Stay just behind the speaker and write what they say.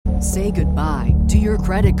Say goodbye to your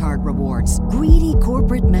credit card rewards. Greedy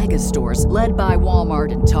corporate mega stores, led by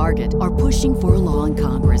Walmart and Target, are pushing for a law in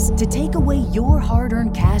Congress to take away your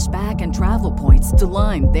hard-earned cash back and travel points to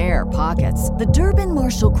line their pockets. The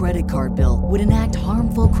Durbin-Marshall credit card bill would enact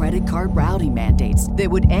harmful credit card routing mandates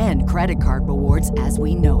that would end credit card rewards as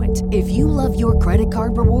we know it. If you love your credit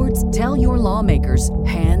card rewards, tell your lawmakers,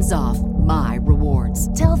 hands off my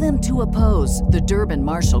rewards. Tell them to oppose the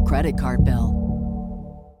Durbin-Marshall credit card bill.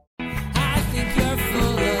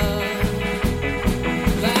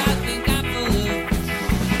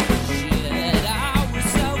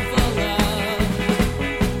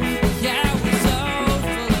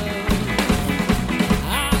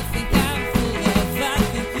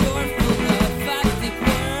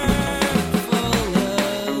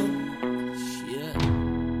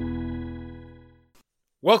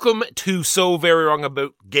 Welcome to So Very Wrong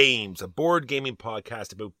About Games, a board gaming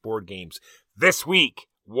podcast about board games. This week,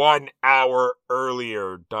 1 hour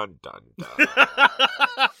earlier. Dun, dun, dun.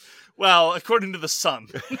 Well, according to the sun.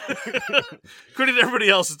 According to everybody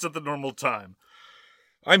else, it's at the normal time.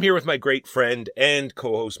 I'm here with my great friend and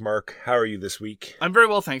co-host Mark. How are you this week? I'm very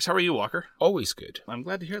well, thanks. How are you, Walker? Always good. I'm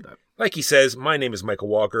glad to hear that. Like he says, my name is Michael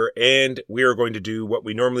Walker, and we are going to do what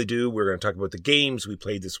we normally do. We're going to talk about the games we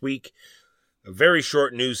played this week. A very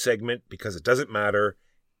short news segment because it doesn't matter.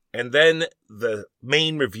 And then the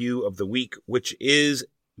main review of the week, which is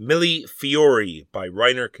Mille Fiori by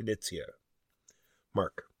Reiner Knizia.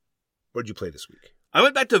 Mark, what did you play this week? I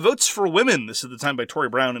went back to Votes for Women. This is the time by Tori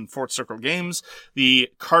Brown and Fourth Circle Games, the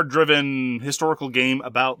card-driven historical game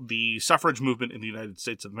about the suffrage movement in the United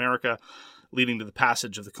States of America, leading to the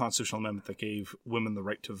passage of the constitutional amendment that gave women the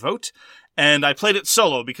right to vote. And I played it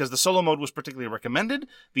solo because the solo mode was particularly recommended,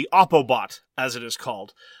 the Oppobot, as it is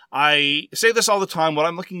called. I say this all the time. What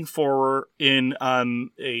I'm looking for in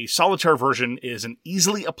a solitaire version is an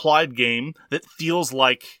easily applied game that feels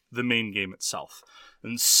like the main game itself.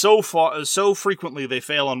 And so frequently they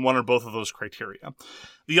fail on one or both of those criteria.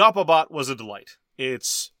 The Oppobot was a delight.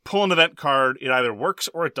 It's pull an event card. It either works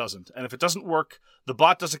or it doesn't. And if it doesn't work, the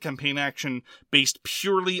bot does a campaign action based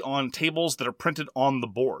purely on tables that are printed on the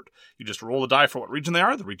board. You just roll a die for what region they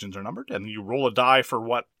are. The regions are numbered. And you roll a die for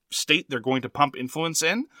what state they're going to pump influence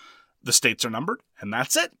in. The states are numbered. And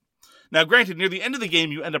that's it. Now, granted, near the end of the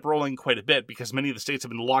game, you end up rolling quite a bit because many of the states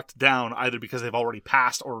have been locked down either because they've already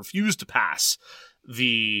passed or refused to pass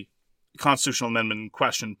the constitutional amendment in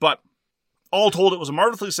question. But all told, it was a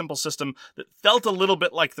marvelously simple system that felt a little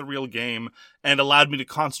bit like the real game and allowed me to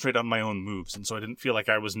concentrate on my own moves. And so I didn't feel like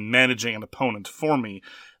I was managing an opponent for me,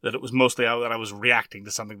 that it was mostly that I was reacting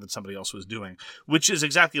to something that somebody else was doing, which is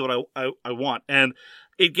exactly what I want. And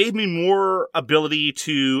it gave me more ability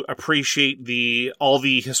to appreciate all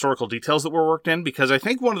the historical details that were worked in, because I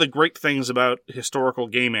think one of the great things about historical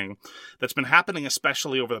gaming that's been happening,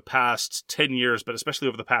 especially over the past 10 years, but especially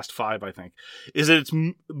over the past 5, I think, is that it's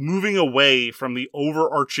moving away from the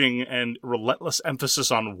overarching and relentless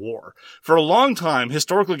emphasis on war. For a long time,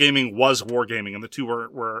 historical gaming was wargaming, and the two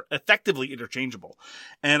were effectively interchangeable.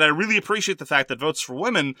 And I really appreciate the fact that Votes for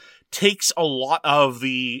Women takes a lot of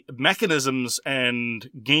the mechanisms and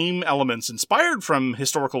game elements inspired from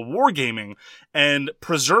historical wargaming and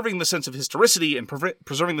preserving the sense of historicity and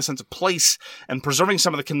preserving the sense of place and preserving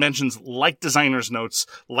some of the conventions like designers' notes,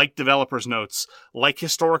 like developers' notes, like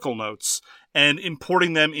historical notes, and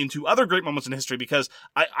importing them into other great moments in history, because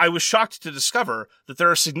I was shocked to discover that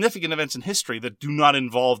there are significant events in history that do not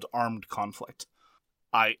involve armed conflict.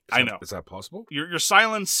 I know. Is that possible? Your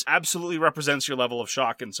silence absolutely represents your level of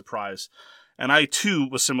shock and surprise. And I, too,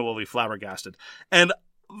 was similarly flabbergasted. And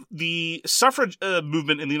the suffrage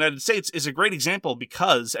movement in the United States is a great example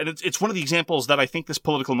because, and it's one of the examples that I think this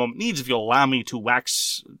political moment needs, if you'll allow me to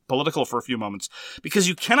wax political for a few moments, because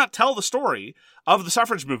you cannot tell the story of the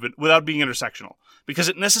suffrage movement without being intersectional, because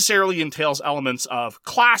it necessarily entails elements of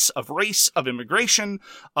class, of race, of immigration,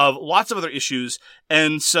 of lots of other issues.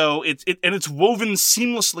 And so it's woven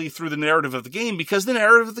seamlessly through the narrative of the game, because the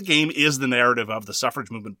narrative of the game is the narrative of the suffrage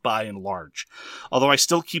movement by and large. Although I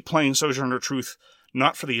still keep playing Sojourner Truth,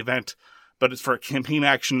 not for the event, but it's for a campaign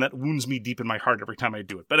action that wounds me deep in my heart every time I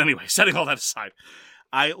do it. But anyway, setting all that aside,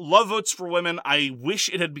 I love Votes for Women. I wish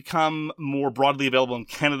it had become more broadly available in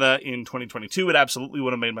Canada in 2022. It absolutely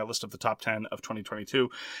would have made my list of the top 10 of 2022.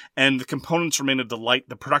 And the components remain a delight.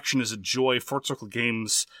 The production is a joy. Fourth Circle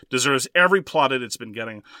Games deserves every plaudit it's been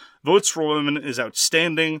getting. Votes for Women is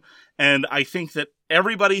outstanding. And I think that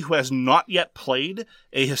everybody who has not yet played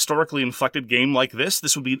a historically inflected game like this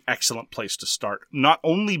would be an excellent place to start. Not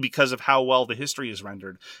only because of how well the history is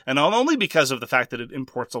rendered, and not only because of the fact that it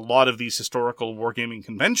imports a lot of these historical wargaming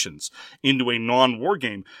conventions into a non-war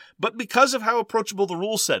game, but because of how approachable the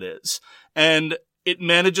rule set is. And it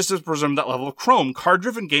manages to preserve that level of chrome.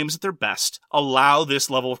 Card-driven games at their best allow this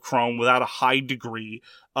level of chrome without a high degree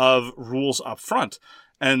of rules up front.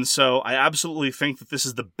 And so I absolutely think that this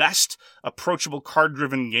is the best approachable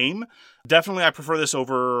card-driven game. Definitely I prefer this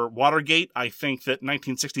over Watergate. I think that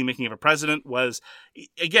 1960 Making of a President was,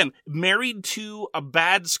 again, married to a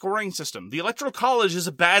bad scoring system. The Electoral College is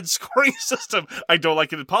a bad scoring system. I don't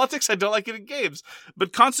like it in politics. I don't like it in games.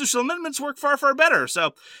 But constitutional amendments work far, far better.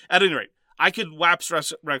 So at any rate, I could wax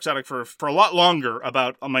Rhexotic for a lot longer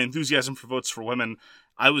about my enthusiasm for Votes for Women.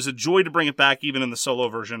 I was a joy to bring it back, even in the solo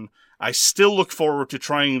version. I still look forward to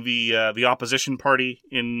trying the opposition party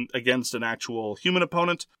against an actual human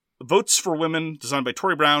opponent. Votes for Women, designed by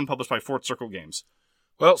Tori Brown, published by Fourth Circle Games.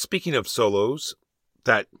 Well, speaking of solos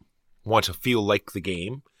that want to feel like the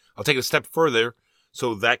game, I'll take it a step further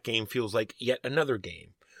so that game feels like yet another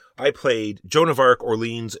game. I played Joan of Arc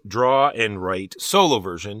Orleans Draw and Write solo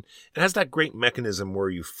version. It has that great mechanism where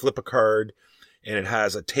you flip a card and it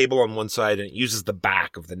has a table on one side and it uses the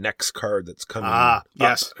back of the next card that's coming up.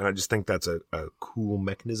 Yes. And I just think that's a cool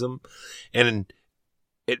mechanism. And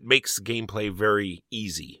it makes gameplay very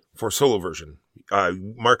easy for solo version.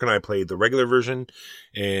 Mark and I played the regular version,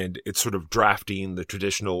 and it's sort of drafting the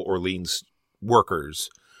traditional Orleans workers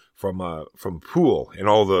from pool, and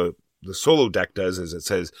all the solo deck does is it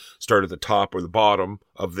says start at the top or the bottom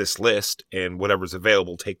of this list, and whatever's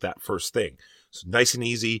available, take that first thing. So nice and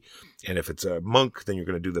easy. And if it's a monk, then you're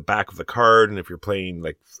going to do the back of the card. And if you're playing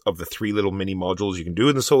like of the 3 little mini modules you can do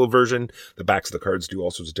in the solo version, the backs of the cards do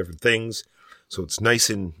all sorts of different things. So it's nice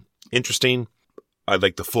and interesting. I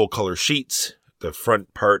like the full color sheets. The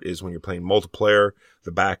front part is when you're playing multiplayer.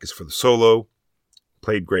 The back is for the solo.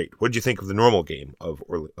 Played great. What did you think of the normal game of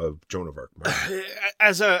Joan of Arc?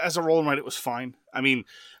 As a roll and write, it was fine. I mean,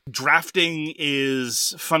 drafting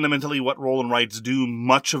is fundamentally what roll and writes do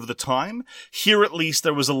much of the time. Here, at least,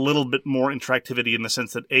 there was a little bit more interactivity in the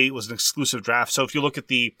sense that it was an exclusive draft. So if you look at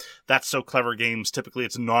the That's So Clever games, typically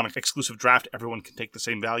it's a non-exclusive draft. Everyone can take the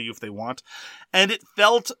same value if they want. And it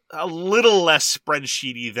felt a little less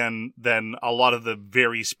spreadsheety than a lot of the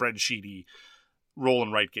very spreadsheety roll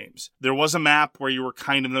and write games. There was a map where you were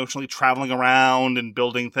kind of notionally traveling around and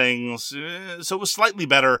building things, so it was slightly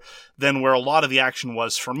better than where a lot of the action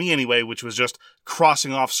was, for me anyway, which was just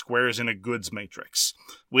crossing off squares in a goods matrix,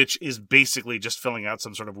 which is basically just filling out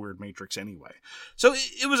some sort of weird matrix anyway. So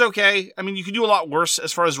it was okay. I mean, you could do a lot worse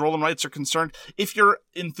as far as roll and writes are concerned. If you're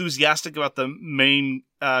enthusiastic about the main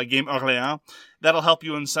game Orléans, that'll help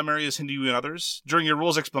you in some areas, hinder you in others. During your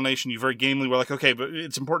rules explanation, you very gamely were like, okay, but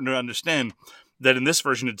it's important to understand that in this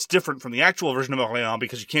version, it's different from the actual version of Orléans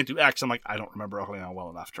because you can't do X. I'm like, I don't remember Orléans well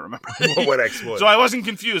enough to remember what X was. So I wasn't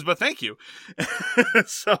confused, but thank you.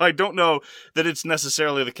 So I don't know that it's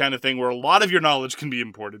necessarily the kind of thing where a lot of your knowledge can be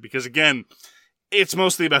imported because, again, it's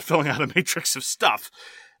mostly about filling out a matrix of stuff.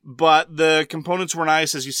 But the components were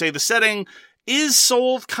nice. As you say, the setting is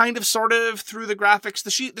sold kind of sort of through the graphics. The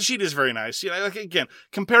sheet is very nice. You know, like, again,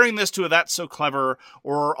 comparing this to a That's So Clever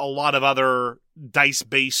or a lot of other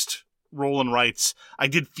dice-based roll and writes, I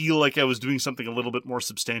did feel like I was doing something a little bit more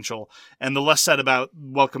substantial, and the less said about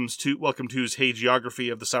Welcome To's Hey Geography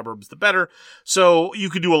of the Suburbs, the better. So you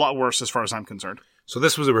could do a lot worse as far as I'm concerned. So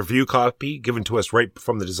this was a review copy given to us right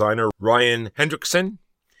from the designer, Ryan Hendrickson,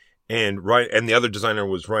 and the other designer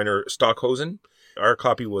was Rainer Stockhosen. Our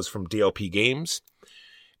copy was from DLP Games,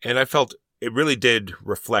 and I felt it really did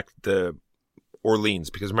reflect the Orleans,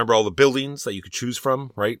 because remember all the buildings that you could choose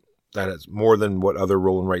from, right? That is more than what other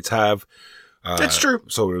roll and writes have. That's true.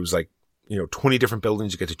 So it was like, 20 different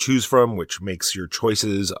buildings you get to choose from, which makes your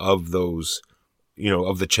choices of those,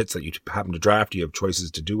 of the chits that you happen to draft, you have choices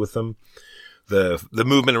to do with them. The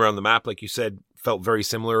movement around the map, like you said, felt very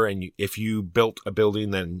similar. And if you built a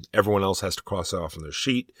building, then everyone else has to cross it off on their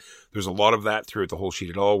sheet. There's a lot of that throughout the whole sheet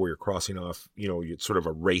at all, where you're crossing off, it's sort of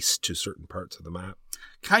a race to certain parts of the map.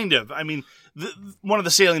 Kind of. I mean, one of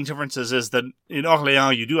the salient differences is that in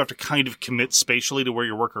Orléans, you do have to kind of commit spatially to where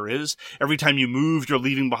your worker is. Every time you move, you're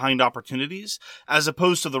leaving behind opportunities, as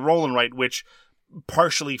opposed to the roll and write, which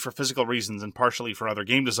partially for physical reasons and partially for other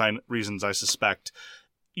game design reasons, I suspect,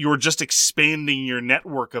 you're just expanding your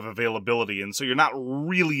network of availability. And so you're not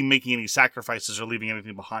really making any sacrifices or leaving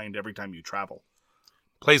anything behind every time you travel.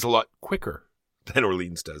 Plays a lot quicker than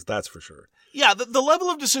Orleans does, that's for sure. Yeah, the level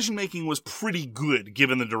of decision-making was pretty good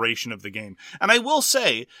given the duration of the game. And I will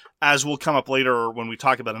say, as will come up later when we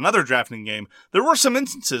talk about another drafting game, there were some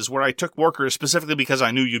instances where I took workers specifically because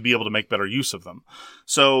I knew you'd be able to make better use of them.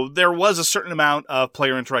 So there was a certain amount of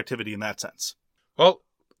player interactivity in that sense. Well,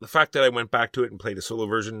 the fact that I went back to it and played a solo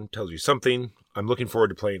version tells you something. I'm looking forward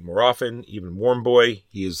to playing it more often. Even Warm Boy,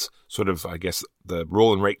 he is sort of, I guess, the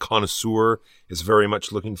roll and rate connoisseur, is very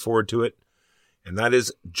much looking forward to it. And that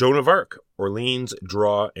is Joan of Arc, Orleans,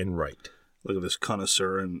 Draw, and Write. Look at this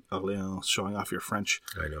connoisseur and Orleans showing off your French.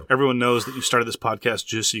 I know. Everyone knows that you started this podcast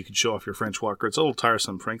just so you could show off your French, Walker. It's a little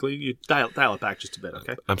tiresome, frankly. You dial it back just a bit,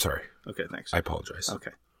 okay? I'm sorry. Okay, thanks. I apologize.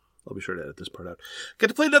 Okay. I'll be sure to edit this part out. Get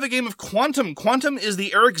to play another game of Quantum. Quantum is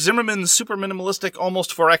the Eric Zimmerman super minimalistic,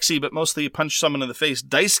 almost 4X-y, but mostly punch someone in the face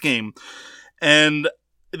dice game. And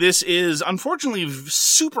this is, unfortunately,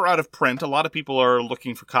 super out of print. A lot of people are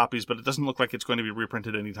looking for copies, but it doesn't look like it's going to be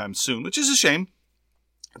reprinted anytime soon, which is a shame.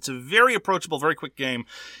 It's a very approachable, very quick game.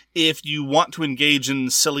 If you want to engage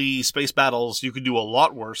in silly space battles, you could do a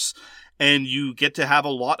lot worse. And you get to have a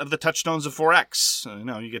lot of the touchstones of 4X.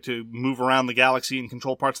 You get to move around the galaxy and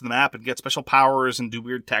control parts of the map and get special powers and do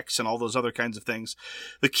weird techs and all those other kinds of things.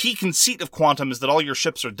 The key conceit of Quantum is that all your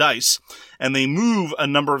ships are dice, and they move a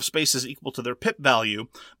number of spaces equal to their pip value,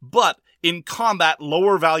 but in combat,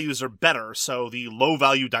 lower values are better, so the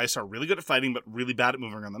low-value dice are really good at fighting, but really bad at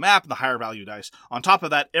moving around the map, and the higher-value dice. On top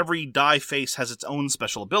of that, every die face has its own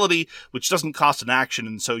special ability, which doesn't cost an action,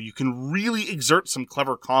 and so you can really exert some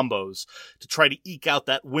clever combos to try to eke out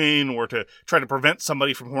that win, or to try to prevent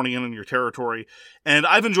somebody from horning in on your territory. And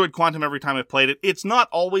I've enjoyed Quantum every time I've played it. It's not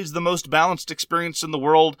always the most balanced experience in the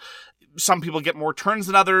world. Some people get more turns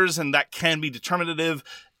than others, and that can be determinative.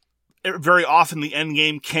 Very often the end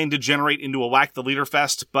game can degenerate into a whack the leader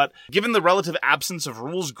fest, but given the relative absence of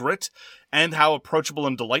rules grit and how approachable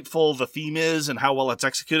and delightful the theme is and how well it's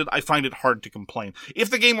executed, I find it hard to complain. If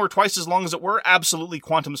the game were twice as long as it were, absolutely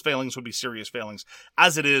Quantum's failings would be serious failings.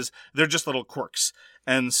 As it is, they're just little quirks.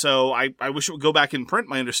 And so I wish it would go back in print.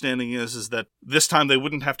 My understanding is that this time they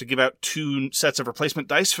wouldn't have to give out 2 sets of replacement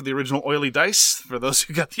dice for the original oily dice, for those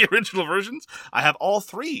who got the original versions. I have all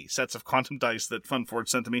 3 sets of Quantum dice that FunForge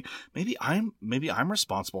sent to me. Maybe I'm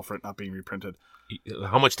responsible for it not being reprinted.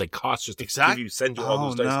 How much they cost just to send you all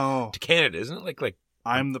those dice to Canada, isn't it? Like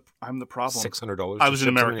I'm the problem. $600. I was in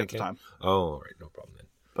America at the time. Oh, all right, no problem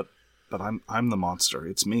then. But I'm the monster.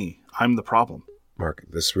 It's me. I'm the problem. Mark,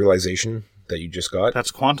 this realization that you just got.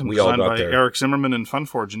 That's Quantum, designed by Eric Zimmerman and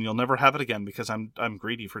FunForge, and you'll never have it again because I'm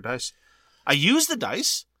greedy for dice. I use the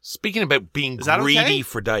dice. Speaking about being greedy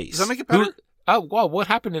for dice. Does that make it better? Well, what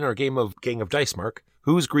happened in our gang of dice, Mark?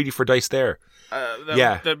 Who's greedy for dice there?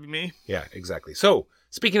 That'd be me. Yeah, exactly. So,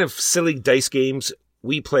 speaking of silly dice games,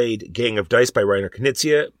 we played Gang of Dice by Reiner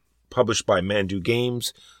Knizia, published by Mandu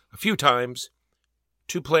Games, a few times.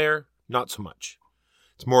 2-player, not so much.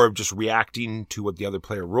 It's more of just reacting to what the other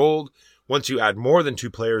player rolled. Once you add more than 2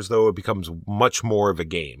 players, though, it becomes much more of a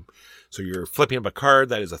game. So you're flipping up a card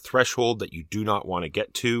that is a threshold that you do not want to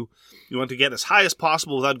get to. You want to get as high as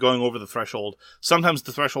possible without going over the threshold. Sometimes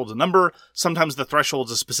the threshold's a number. Sometimes the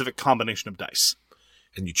threshold's a specific combination of dice.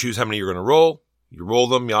 And you choose how many you're going to roll. You roll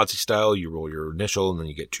them, Yahtzee style. You roll your initial, and then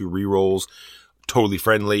you get 2 re-rolls. Totally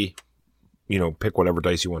friendly. Pick whatever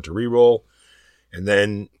dice you want to re-roll. And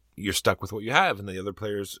then you're stuck with what you have, and the other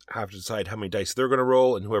players have to decide how many dice they're going to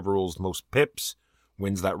roll, and whoever rolls the most pips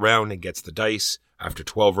wins that round and gets the dice. After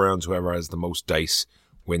 12 rounds, whoever has the most dice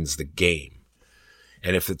wins the game.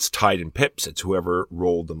 And if it's tied in pips, it's whoever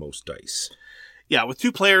rolled the most dice. Yeah, with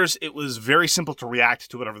 2 players, it was very simple to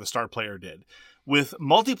react to whatever the star player did. With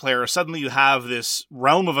multiplayer, suddenly you have this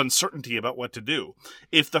realm of uncertainty about what to do.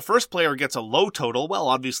 If the first player gets a low total, well,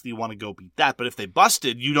 obviously you want to go beat that. But if they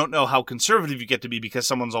busted, you don't know how conservative you get to be because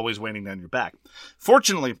someone's always waiting down your back.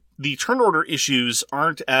 Fortunately, the turn order issues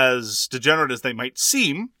aren't as degenerate as they might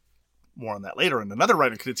seem. More on that later in another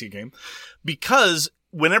Reiner Knizia game. Because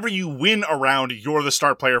whenever you win a round, you're the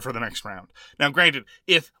star player for the next round. Now, granted,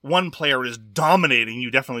 if one player is dominating,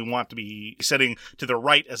 you definitely want to be sitting to their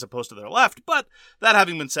right as opposed to their left. But that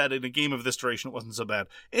having been said, in a game of this duration, it wasn't so bad.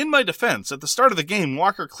 In my defense, at the start of the game,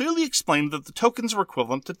 Walker clearly explained that the tokens were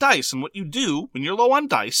equivalent to dice, and what you do when you're low on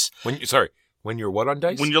dice... When you're what on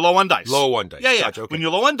dice? When you're low on dice. Low on dice. Yeah. Gotcha, okay. When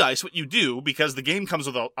you're low on dice, what you do, because the game comes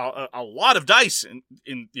with a lot of dice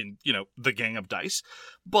in the gang of dice,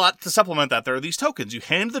 but to supplement that, there are these tokens. You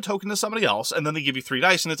hand the token to somebody else, and then they give you 3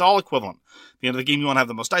 dice, and it's all equivalent. At the end of the game, you want to have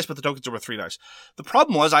the most dice, but the tokens are worth 3 dice. The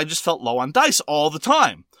problem was, I just felt low on dice all the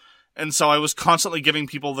time. And so I was constantly giving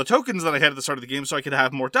people the tokens that I had at the start of the game so I could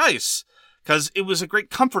have more dice. because it was a great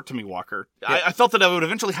comfort to me, Walker. Yeah. I felt that I would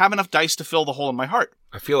eventually have enough dice to fill the hole in my heart.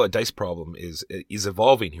 I feel a dice problem is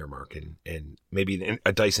evolving here, Mark, and maybe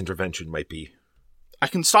a dice intervention might be. I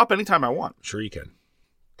can stop anytime I want. Sure you can.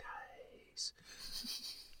 Dice.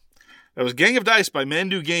 That was Gang of Dice by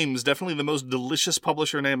Mandu Games, definitely the most delicious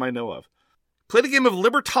publisher name I know of. Played a game of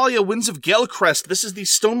Libertalia Winds of Galecrest. This is the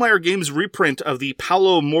Stonemaier Games reprint of the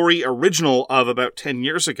Paolo Mori original of about 10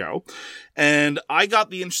 years ago. And I got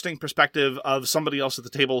the interesting perspective of somebody else at the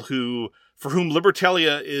table for whom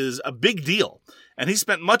Libertalia is a big deal. And he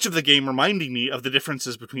spent much of the game reminding me of the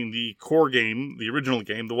differences between the core game, the original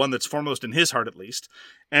game, the one that's foremost in his heart at least,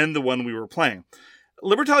 and the one we were playing.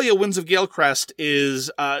 Libertalia Winds of Galecrest is,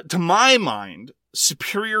 to my mind,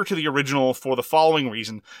 superior to the original for the following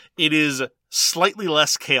reason. It is slightly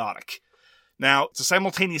less chaotic. Now, it's a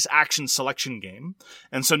simultaneous action selection game,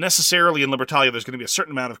 and so necessarily in Libertalia there's going to be a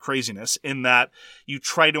certain amount of craziness in that you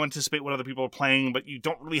try to anticipate what other people are playing, but you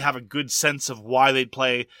don't really have a good sense of why they'd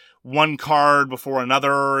play one card before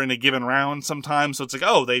another in a given round sometimes. So it's like,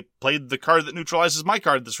 oh, they played the card that neutralizes my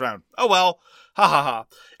card this round. Oh well. Ha ha ha.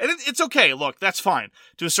 And it's okay. Look, that's fine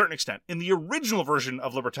to a certain extent. In the original version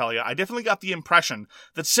of Libertalia, I definitely got the impression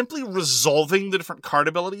that simply resolving the different card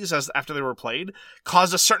abilities after they were played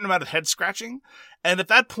caused a certain amount of head scratching. And at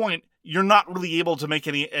that point, you're not really able to make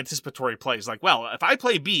any anticipatory plays. Like, well, if I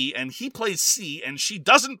play B and he plays C and she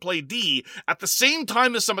doesn't play D at the same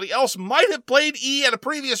time as somebody else might have played E at a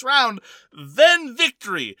previous round, then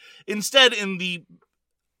victory. Instead, in the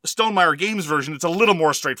Stonemaier Games version, it's a little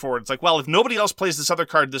more straightforward. It's like, well, if nobody else plays this other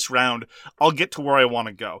card this round, I'll get to where I want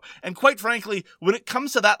to go. And quite frankly, when it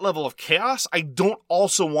comes to that level of chaos, I don't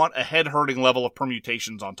also want a head-hurting level of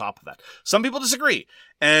permutations on top of that. Some people disagree.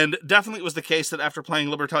 And definitely it was the case that after playing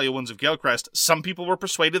Libertalia Winds of Galecrest, some people were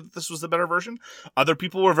persuaded that this was the better version. Other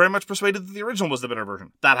people were very much persuaded that the original was the better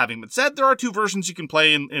version. That having been said, there are two versions you can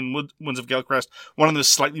play in Winds of Galecrest. One of them is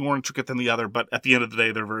slightly more intricate than the other, but at the end of the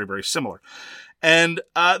day, they're very, very similar. And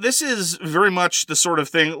this is very much the sort of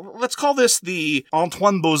thing, let's call this the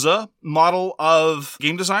Antoine Bauza model of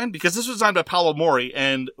game design, because this was designed by Paolo Mori,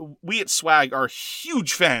 and we at Swag are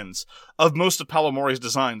huge fans of most of Paolo Mori's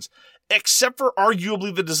designs, except for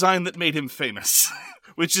arguably the design that made him famous,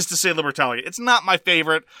 which is to say Libertalia. It's not my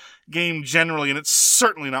favorite game generally, and it's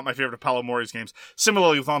certainly not my favorite of Paolo Mori's games.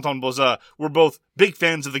 Similarly with Antoine Bauza, we're both big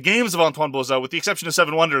fans of the games of Antoine Bauza, with the exception of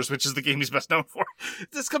Seven Wonders, which is the game he's best known for.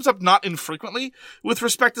 This comes up not infrequently with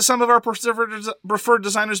respect to some of our preferred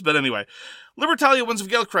designers, but anyway. Libertalia Winds of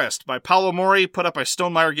Galecrest by Paolo Mori, put up by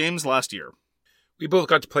Stonemaier Games last year. We both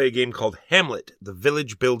got to play a game called Hamlet, the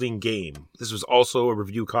village building game. This was also a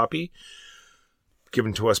review copy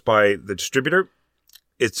given to us by the distributor.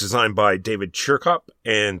 It's designed by David Chirkop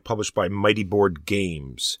and published by Mighty Board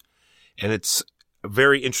Games. And it's a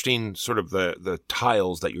very interesting sort of the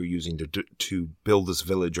tiles that you're using to build this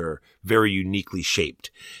village are very uniquely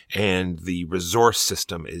shaped. And the resource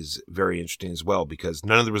system is very interesting as well, because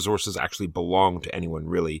none of the resources actually belong to anyone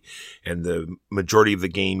really. And the majority of the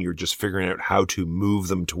game, you're just figuring out how to move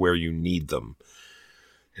them to where you need them.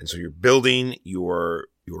 And so you're building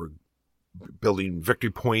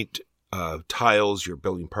victory point tiles, you're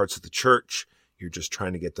building parts of the church, you're just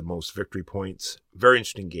trying to get the most victory points. Very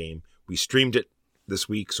interesting game. We streamed it this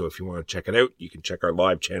week, so if you want to check it out, you can check our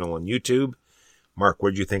live channel on YouTube. Mark,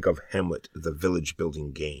 what did you think of Hamlet, the village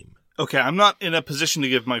building game? Okay, I'm not in a position to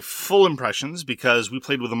give my full impressions because we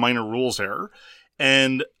played with a minor rules error.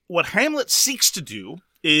 And what Hamlet seeks to do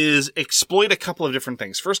is exploit a couple of different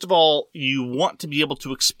things. First of all, you want to be able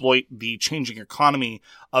to exploit the changing economy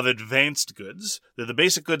of advanced goods. They're the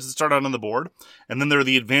basic goods that start out on the board, and then there are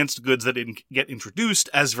the advanced goods that get introduced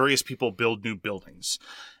as various people build new buildings.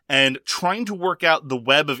 And trying to work out the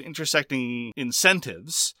web of intersecting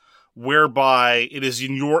incentives whereby it is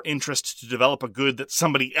in your interest to develop a good that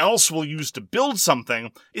somebody else will use to build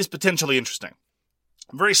something is potentially interesting.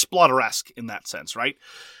 Very Splotter-esque in that sense, right?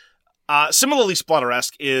 Similarly,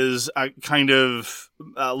 Splotter-esque is kind of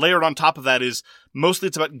layered on top of that is mostly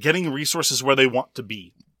it's about getting resources where they want to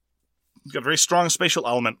be. You've got a very strong spatial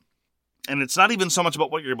element, and it's not even so much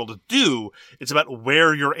about what you're able to do, it's about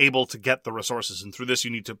where you're able to get the resources, and through this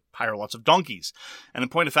you need to hire lots of donkeys. And in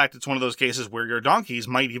point of fact, it's one of those cases where your donkeys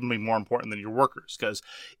might even be more important than your workers, because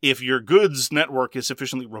if your goods network is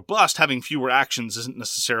sufficiently robust, having fewer actions isn't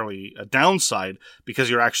necessarily a downside, because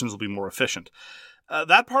your actions will be more efficient.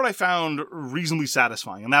 That part I found reasonably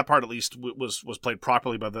satisfying, and that part at least was played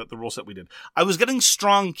properly by the rule set we did. I was getting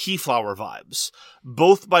strong Keyflower vibes,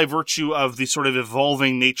 both by virtue of the sort of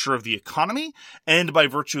evolving nature of the economy, and by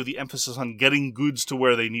virtue of the emphasis on getting goods to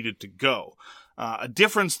where they needed to go. A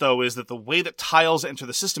difference, though, is that the way that tiles enter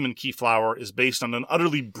the system in Keyflower is based on an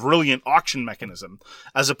utterly brilliant auction mechanism,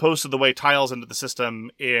 as opposed to the way tiles enter the system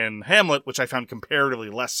in Hamlet, which I found comparatively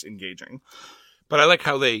less engaging. But I like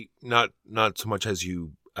how they, not so much as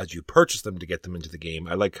you purchase them to get them into the game,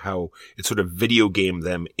 I like how it sort of video game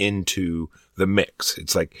them into the mix.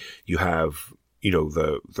 It's like you have,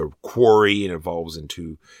 the quarry, and evolves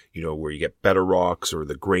into, where you get better rocks, or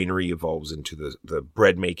the granary evolves into the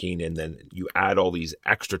bread making, and then you add all these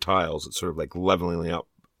extra tiles. It's sort of like leveling up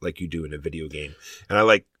like you do in a video game. And I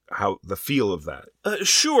like how the feel of that.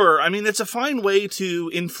 Sure. I mean, it's a fine way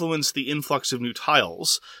to influence the influx of new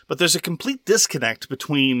tiles, but there's a complete disconnect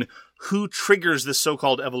between who triggers this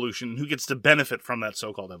so-called evolution, who gets to benefit from that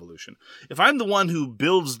so-called evolution. If I'm the one who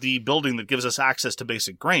builds the building that gives us access to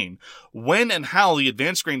basic grain, when and how the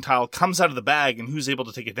advanced grain tile comes out of the bag and who's able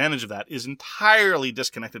to take advantage of that is entirely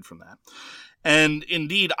disconnected from that. And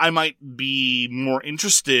indeed, I might be more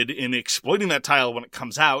interested in exploiting that tile when it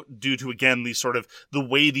comes out due to, again, the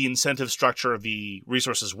way the incentive structure of the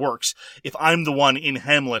resources works. If I'm the one in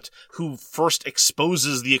Hamlet who first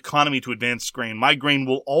exposes the economy to advanced grain, my grain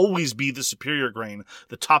will always be the superior grain,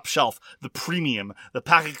 the top shelf, the premium, the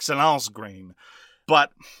par excellence grain.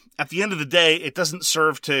 But at the end of the day, it doesn't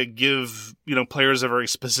serve to give, players a very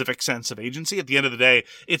specific sense of agency. At the end of the day,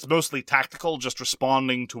 it's mostly tactical, just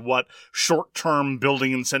responding to what short-term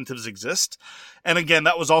building incentives exist. And again,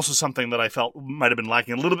 that was also something that I felt might have been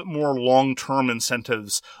lacking, a little bit more long-term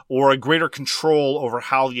incentives or a greater control over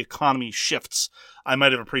how the economy shifts. I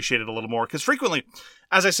might have appreciated a little more, because frequently,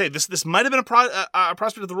 as I say, this might have been a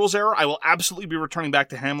prospect of the rules error. I will absolutely be returning back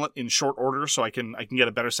to Hamlet in short order so I can get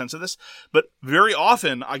a better sense of this. But very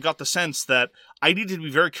often I got the sense that I needed to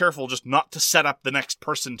be very careful just not to set up the next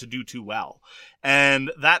person to do too well.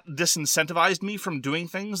 And that disincentivized me from doing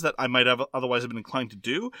things that I might have otherwise have been inclined to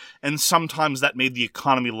do. And sometimes that made the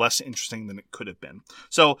economy less interesting than it could have been.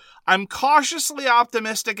 So I'm cautiously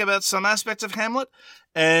optimistic about some aspects of Hamlet.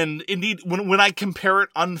 And indeed, when I compare it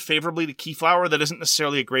unfavorably to Keyflower, that isn't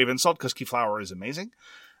necessarily a grave insult, because Keyflower is amazing.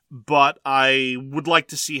 But I would like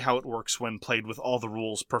to see how it works when played with all the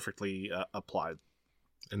rules perfectly applied.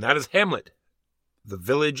 And that is Hamlet, the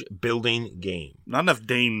village building game. Not enough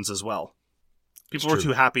Danes as well. People were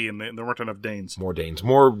too happy and there weren't enough Danes. More Danes.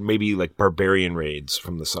 More maybe like barbarian raids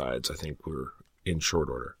from the sides, I think, were in short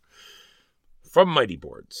order. From Mighty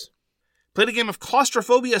Boards. Played a game of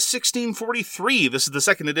Claustrophobia 1643. This is the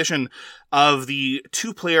second edition of the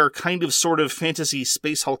two-player kind of sort of fantasy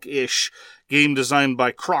Space Hulk-ish game designed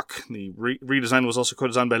by Croc. The redesign was also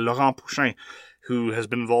co-designed by Laurent Pouchin, who has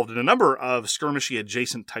been involved in a number of skirmishy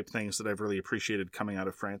adjacent type things that I've really appreciated coming out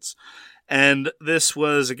of France. And this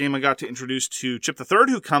was a game I got to introduce to Chip III,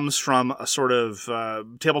 who comes from a sort of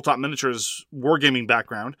tabletop miniatures wargaming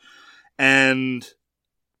background. And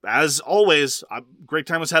as always, a great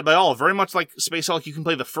time was had by all. Very much like Space Hulk, you can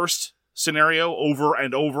play the first scenario over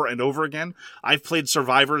and over and over again. I've played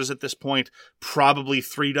Survivors at this point probably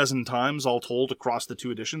 36 times all told across the two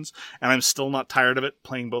editions, and I'm still not tired of it.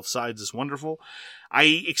 Playing both sides is wonderful.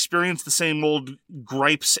 I experienced the same old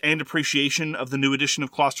gripes and appreciation of the new edition of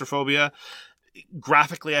Claustrophobia.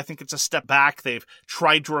 Graphically, I think it's a step back. They've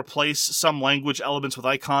tried to replace some language elements with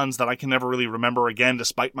icons that I can never really remember again,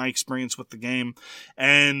 despite my experience with the game.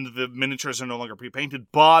 And the miniatures are no longer pre-painted,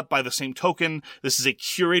 but by the same token, this is a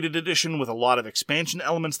curated edition with a lot of expansion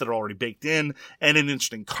elements that are already baked in, and an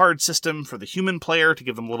interesting card system for the human player to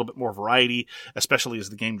give them a little bit more variety, especially as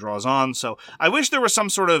the game draws on. So I wish there was some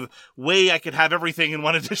sort of way I could have everything in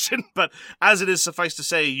one edition, but as it is, suffice to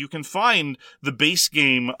say, you can find the base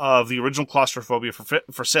game of the original Claustrophobia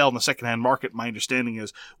for sale in the secondhand market, my understanding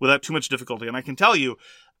is, without too much difficulty. And I can tell you,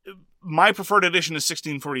 my preferred edition is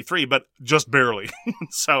 1643, but just barely.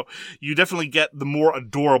 So you definitely get the more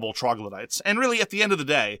adorable troglodytes. And really, at the end of the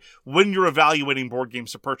day, when you're evaluating board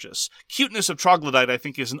games to purchase, cuteness of troglodyte, I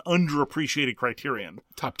think, is an underappreciated criterion.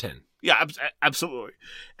 Top 10. Yeah, absolutely.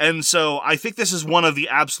 And so I think this is one of the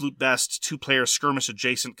absolute best two-player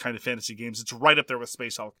skirmish-adjacent kind of fantasy games. It's right up there with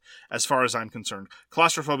Space Hulk, as far as I'm concerned.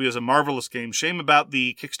 Claustrophobia is a marvelous game. Shame about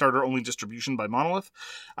the Kickstarter-only distribution by Monolith.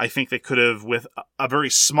 I think they could have, with a very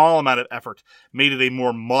small amount of effort, made it a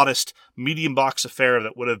more modest, medium-box affair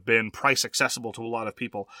that would have been price-accessible to a lot of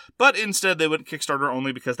people. But instead, they went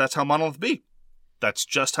Kickstarter-only because that's how Monolith be. That's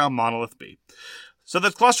just how Monolith be. So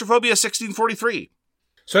that's Claustrophobia 1643.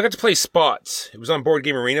 So I got to play Spots. It was on Board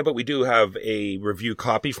Game Arena, but we do have a review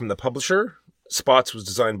copy from the publisher. Spots was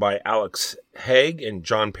designed by Alex Haig and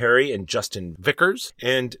John Perry and Justin Vickers,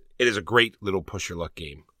 and it is a great little push-your-luck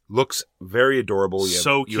game. Looks very adorable.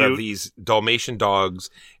 So You have cute. these Dalmatian dogs,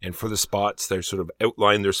 and for the spots, they're sort of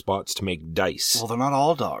outline their spots to make dice. Well, they're not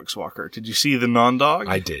all dogs, Walker. Did you see the non-dog?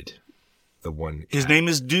 I did. The one. His name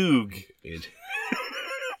is Doog.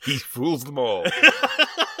 He fools them all.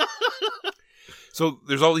 So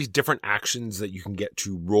there's all these different actions that you can get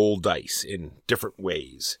to roll dice in different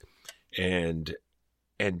ways. And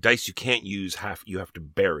dice you can't use, you have to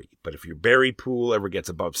bury. But if your bury pool ever gets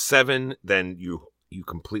above 7, then you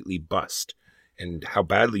completely bust. And how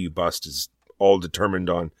badly you bust is all determined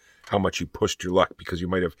on how much you pushed your luck, because you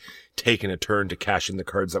might have taken a turn to cash in the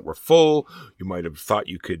cards that were full. You might have thought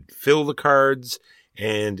you could fill the cards.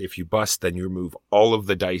 And if you bust, then you remove all of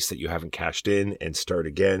the dice that you haven't cashed in and start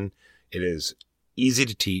again. It is easy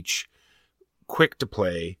to teach, quick to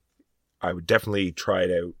play. I would definitely try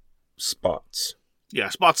it out. Spots. Yeah,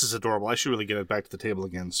 Spots is adorable. I should really get it back to the table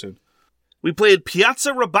again soon. We played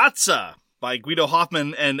Piazza Rabazza by Guido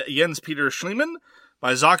Hoffmann and Jens Peter Schliemann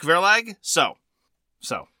by Jacques Verlag. So.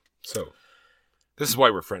 This is why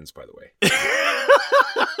we're friends, by the way.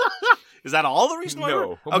 Is that all the reason why?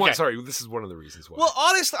 No. Okay. Sorry, this is one of the reasons why. Well,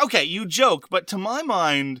 honestly, okay, you joke, but to my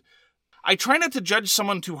mind, I try not to judge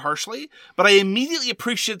someone too harshly, but I immediately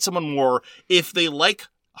appreciate someone more if they like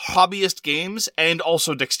hobbyist games and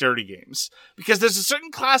also dexterity games. Because there's a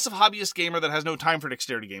certain class of hobbyist gamer that has no time for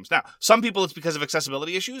dexterity games. Now, some people it's because of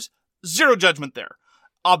accessibility issues. Zero judgment there,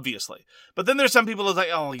 obviously. But then there's some people that's like,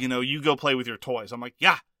 oh, you go play with your toys. I'm like,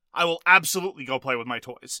 yeah, I will absolutely go play with my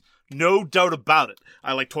toys. No doubt about it.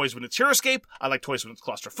 I like toys when it's Hero Escape. I like toys when it's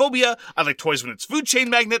Claustrophobia. I like toys when it's Food Chain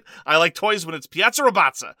Magnet. I like toys when it's Piazza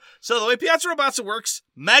Rabazza. So the way Piazza Rabazza works,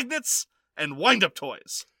 magnets and wind-up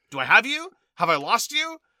toys. Do I have you? Have I lost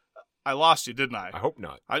you? I lost you, didn't I? I hope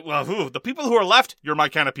not. The people who are left, you're my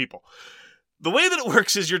kind of people. The way that it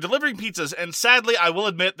works is you're delivering pizzas, and sadly, I will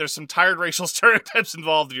admit, there's some tired racial stereotypes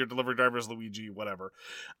involved. Your delivery driver is Luigi, whatever.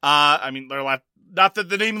 Not that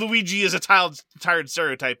the name Luigi is a tired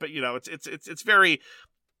stereotype, but it's very.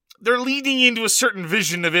 They're leading into a certain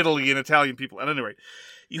vision of Italy and Italian people. At any rate,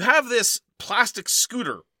 you have this plastic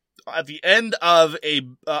scooter at the end of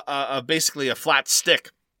basically a flat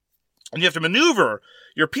stick, and you have to maneuver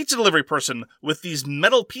your pizza delivery person with these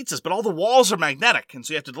metal pizzas, but all the walls are magnetic, and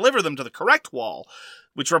so you have to deliver them to the correct wall,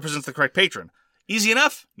 which represents the correct patron. Easy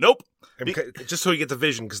enough? Nope. Just so you get the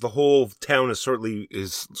vision, because the whole town is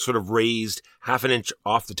sort of raised half an inch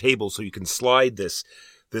off the table, so you can slide this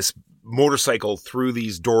motorcycle through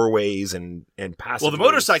these doorways and pass. Well, the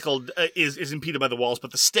motorcycle is impeded by the walls,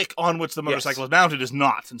 but the stick on which the motorcycle is mounted is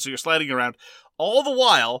not, and so you're sliding around. All the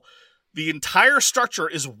while, the entire structure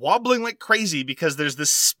is wobbling like crazy because there's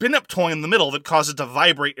this spin-up toy in the middle that causes it to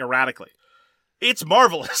vibrate erratically. It's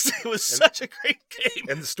marvelous. It was such a great game.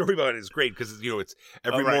 And the story behind it is great because, it's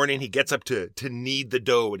every morning he gets up to knead the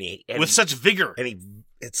dough and such vigor. And he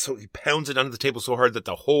pounds it under the table so hard that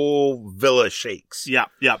the whole villa shakes. Yeah.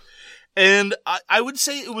 And I would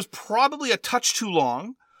say it was probably a touch too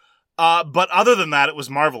long. But other than that, it was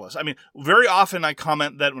marvelous. I mean, very often I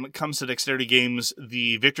comment that when it comes to dexterity games,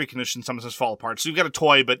 the victory conditions sometimes fall apart. So you've got a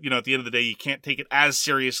toy, but, at the end of the day, you can't take it as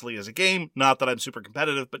seriously as a game. Not that I'm super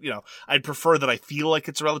competitive, but, I'd prefer that I feel like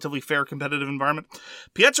it's a relatively fair competitive environment.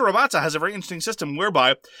 Piazza Rabazza has a very interesting system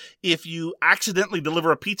whereby if you accidentally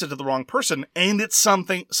deliver a pizza to the wrong person and it's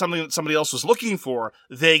something that somebody else was looking for,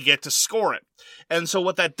 they get to score it. And so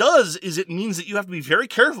what that does is it means that you have to be very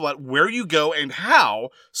careful about where you go and how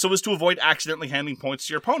so as to avoid accidentally handing points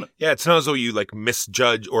to your opponent. Yeah, it's not as though you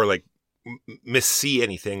misjudge or missee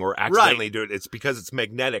anything or accidentally do it. It's because it's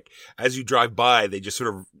magnetic. As you drive by, they just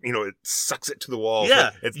sort of, it sucks it to the wall.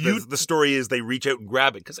 Yeah. The story is they reach out and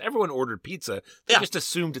grab it because everyone ordered pizza. They just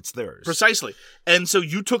assumed it's theirs. Precisely. And so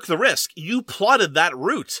you took the risk. You plotted that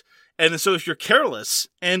route. And so if you're careless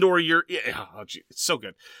or you're, it's so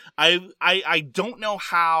good. I don't know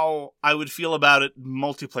how I would feel about it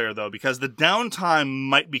multiplayer though, because the downtime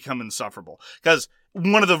might become insufferable. Because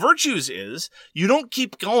one of the virtues is you don't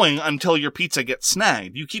keep going until your pizza gets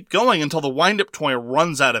snagged. You keep going until the wind-up toy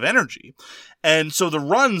runs out of energy. And so the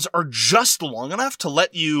runs are just long enough to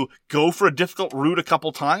let you go for a difficult route a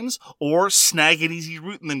couple times or snag an easy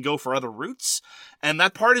route and then go for other routes. And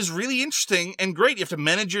that part is really interesting and great. You have to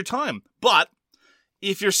manage your time. But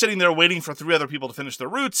if you're sitting there waiting for 3 other people to finish their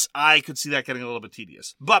routes, I could see that getting a little bit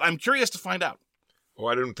tedious. But I'm curious to find out.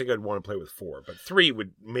 Well, I don't think I'd want to play with 4, but 3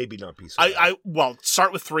 would maybe not be so bad. Well,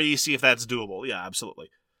 start with 3, see if that's doable. Yeah, absolutely.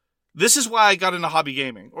 This is why I got into hobby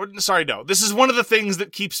gaming. This is one of the things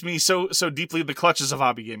that keeps me so deeply in the clutches of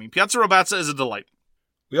hobby gaming. Piazza Rabazza is a delight.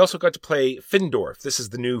 We also got to play Findorf. This is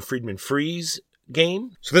the new Friedman Freeze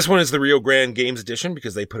game. So this one is the Rio Grande Games Edition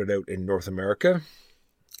because they put it out in North America.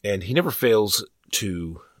 And he never fails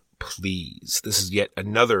to please. This is yet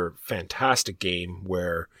another fantastic game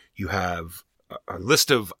where you have a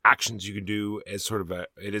list of actions you can do as sort of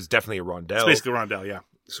it is definitely a rondel. It's basically a rondel, yeah.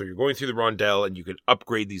 So you're going through the rondel and you can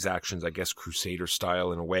upgrade these actions, I guess, Crusader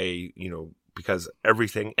style in a way, because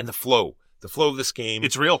everything and the flow of this game.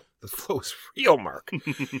 It's real. The flow is real, Mark.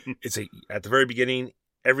 At the very beginning,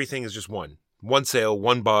 everything is just one sale,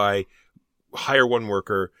 one buy, hire one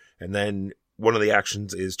worker, and then one of the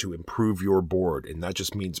actions is to improve your board, and that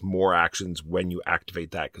just means more actions when you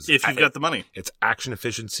activate that. Because if you've got the money, it's action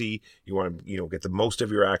efficiency. You want to, get the most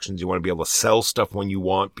of your actions. You want to be able to sell stuff when you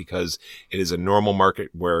want, because it is a normal market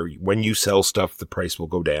where when you sell stuff, the price will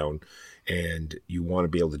go down, and you want to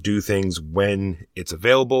be able to do things when it's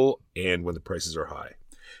available and when the prices are high.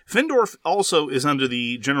 Findorf also is under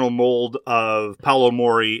the general mold of Paolo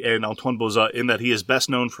Mori and Antoine Bozat in that he is best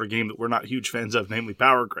known for a game that we're not huge fans of, namely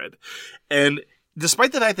Power Grid. And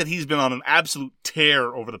despite the fact that he's been on an absolute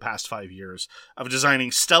tear over the past 5 years of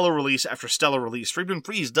designing stellar release after stellar release, Friedman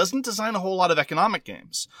Freeze doesn't design a whole lot of economic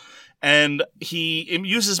games. And he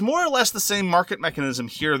uses more or less the same market mechanism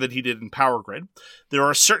here that he did in Power Grid. There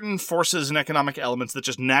are certain forces and economic elements that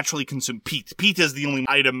just naturally consume peat. Peat is the only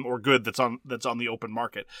item or good that's on the open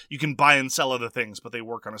market. You can buy and sell other things, but they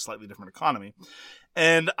work on a slightly different economy.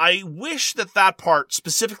 And I wish that part,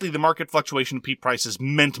 specifically the market fluctuation of peat prices,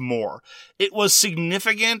 meant more. It was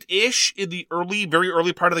significant-ish in the very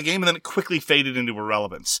early part of the game, and then it quickly faded into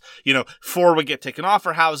irrelevance. 4 would get taken off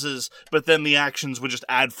for houses, but then the actions would just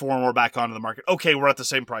add 4 more back onto the market. Okay, we're at the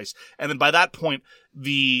same price. And then by that point,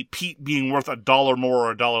 the peat being worth $1 more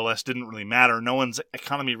or $1 less didn't really matter. No one's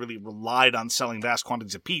economy really relied on selling vast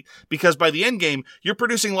quantities of peat, because by the end game, you're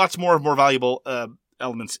producing lots more valuable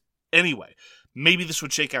elements anyway. Maybe this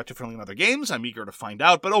would shake out differently in other games. I'm eager to find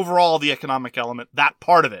out. But overall, the economic element, that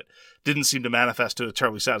part of it, didn't seem to manifest to a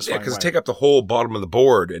terribly satisfying way. Yeah, because it take up the whole bottom of the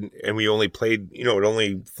board, and we only played, it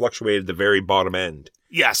only fluctuated the very bottom end.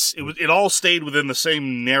 Yes, it all stayed within the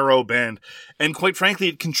same narrow band. And quite frankly,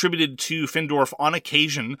 it contributed to Findorf on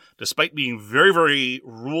occasion, despite being very, very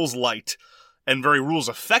rules light and very rules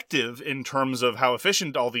effective in terms of how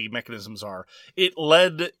efficient all the mechanisms are. It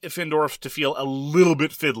led Findorf to feel a little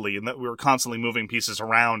bit fiddly in that we were constantly moving pieces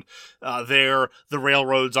around the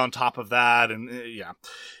railroads on top of that, and yeah.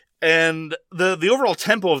 And the overall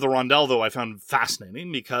tempo of the rondel, though, I found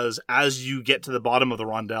fascinating, because as you get to the bottom of the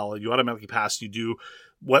rondel, you automatically pass, you do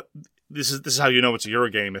what... This is how you know it's a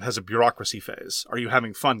Eurogame. It has a bureaucracy phase. Are you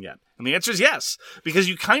having fun yet? And the answer is yes, because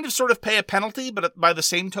you kind of sort of pay a penalty, but by the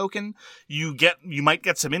same token, you might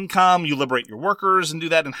get some income, you liberate your workers and do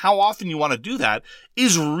that. And how often you want to do that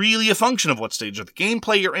is really a function of what stage of the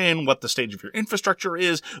gameplay you're in, what the stage of your infrastructure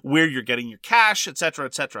is, where you're getting your cash, etc.,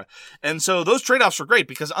 etc. And so those trade-offs are great,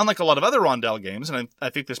 because unlike a lot of other rondel games, and I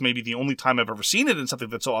think this may be the only time I've ever seen it in something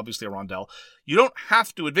that's so obviously a rondel, you don't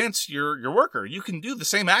have to advance your worker. You can do the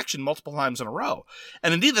same action multiple times in a row.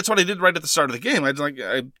 And indeed, that's what I did right at the start of the game. I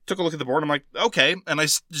took a look at the board, and I'm like, okay, and I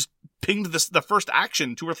just pinged the first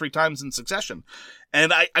action 2 or 3 times in succession.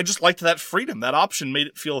 And I just liked that freedom. That option made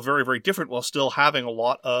it feel very, very different, while still having a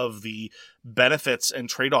lot of the benefits and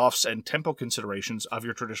trade-offs and tempo considerations of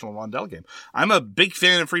your traditional rondel game. I'm a big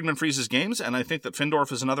fan of Friedman Freeze's games, and I think that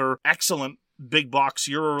Findorf is another excellent big box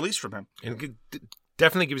Euro release from him. And it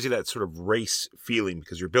definitely gives you that sort of race feeling,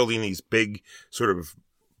 because you're building these big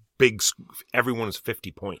everyone is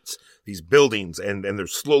 50 points, these buildings, and they're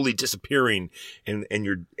slowly disappearing, and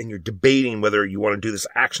you're debating whether you want to do this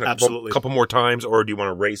action a couple more times, or do you want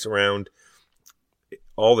to race around.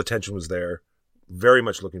 All the tension was there. Very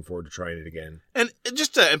much looking forward to trying it again. And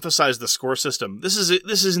just to emphasize the score system, this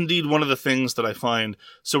is indeed one of the things that I find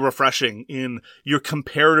so refreshing in your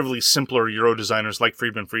comparatively simpler Euro designers like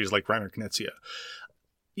Friedman Freeze, like Rainer Knizia.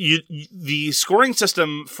 The scoring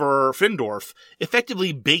system for Findorf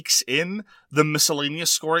effectively bakes in the miscellaneous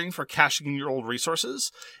scoring for cashing in your old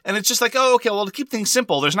resources. And it's just like, oh, okay, well, to keep things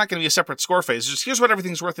simple, there's not going to be a separate score phase. Just here's what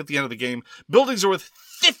everything's worth at the end of the game. Buildings are worth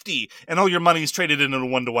 50, and all your money's traded in on a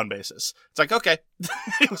 1-to-1 basis. It's like, okay.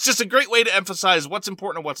 It was just a great way to emphasize what's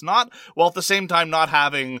important and what's not, while at the same time not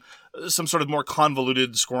having some sort of more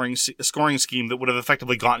convoluted scoring scheme that would have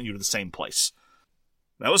effectively gotten you to the same place.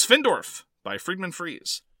 That was Findorf by Friedman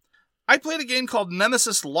Freeze. I played a game called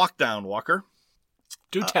Nemesis Lockdown, Walker.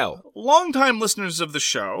 Do tell. Longtime listeners of the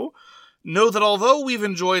show know that although we've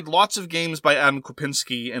enjoyed lots of games by Adam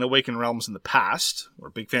Kwapinski and Awakened Realms in the past, we're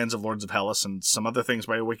big fans of Lords of Hellas and some other things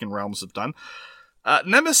by Awakened Realms have done,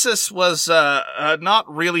 Nemesis was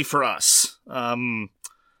not really for us.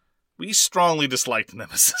 We strongly disliked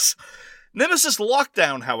Nemesis. Nemesis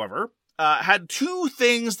Lockdown, however, had two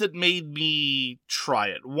things that made me try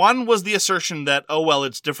it. One was the assertion that, oh, well,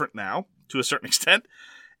 it's different now, to a certain extent.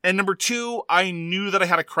 And number two, I knew that I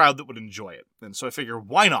had a crowd that would enjoy it. And so I figured,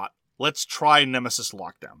 why not? Let's try Nemesis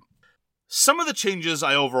Lockdown. Some of the changes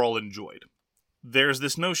I overall enjoyed. There's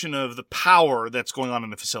this notion of the power that's going on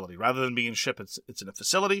in a facility. Rather than being a ship, it's in a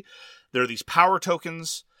facility. There are these power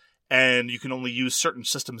tokens, and you can only use certain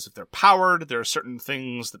systems if they're powered. There are certain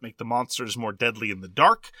things that make the monsters more deadly in the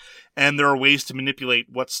dark, and there are ways to manipulate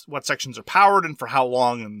what sections are powered and for how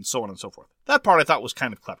long, and so on and so forth. That part I thought was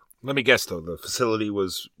kind of clever. Let me guess, though. The facility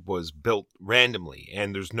was built randomly,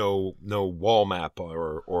 and there's no wall map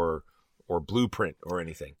or blueprint or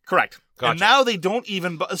anything. Correct. Gotcha. And now they don't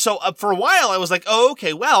even... So for a while, I was like, oh,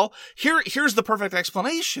 okay, well, here's the perfect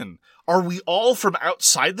explanation. Are we all from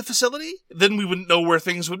outside the facility? Then we wouldn't know where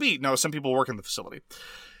things would be. No, some people work in the facility.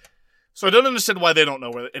 So I don't understand why they don't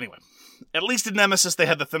know where... Anyway, at least in Nemesis, they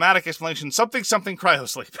had the thematic explanation, something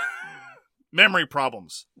cryosleep. Memory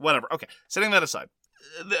problems. Whatever. Okay, setting that aside.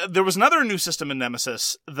 There was another new system in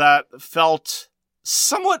Nemesis that felt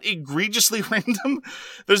somewhat egregiously random.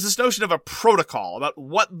 There's this notion of a protocol about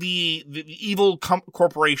what the evil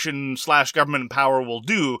corporation / government in power will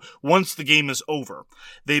do once the game is over.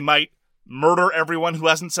 They might murder everyone who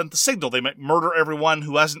hasn't sent the signal. They might murder everyone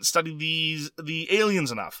who hasn't studied the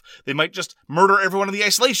aliens enough. They might just murder everyone in the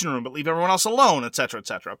isolation room, but leave everyone else alone, etc.,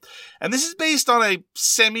 etc. And this is based on a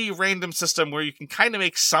semi-random system where you can kind of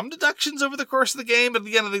make some deductions over the course of the game, but at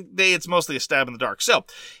the end of the day, it's mostly a stab in the dark. So,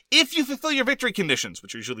 if you fulfill your victory conditions,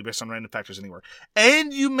 which are usually based on random factors anyway,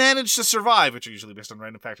 and you manage to survive, which are usually based on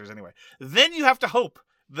random factors anyway, then you have to hope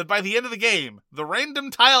that by the end of the game, the random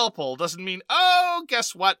tile pull doesn't mean, oh,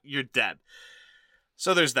 guess what? You're dead.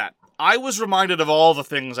 So there's that. I was reminded of all the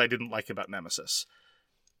things I didn't like about Nemesis.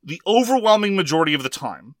 The overwhelming majority of the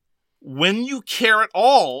time, when you care at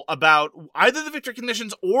all about either the victory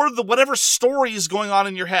conditions or the whatever story is going on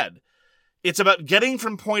in your head, it's about getting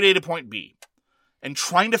from point A to point B and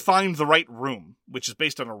trying to find the right room, which is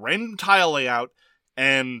based on a random tile layout,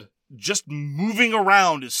 and just moving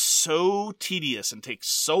around is so tedious and takes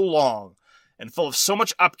so long and full of so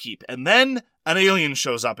much upkeep. And then an alien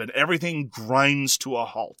shows up and everything grinds to a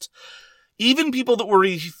halt. Even people that were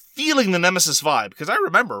feeling the Nemesis vibe, because I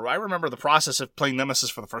remember the process of playing Nemesis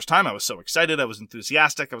for the first time. I was so excited. I was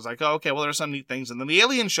enthusiastic. I was like, oh, okay, well, there's some neat things. And then the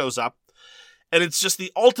alien shows up, and it's just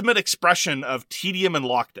the ultimate expression of tedium and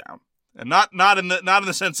lockdown. And not in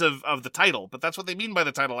the sense of the title, but that's what they mean by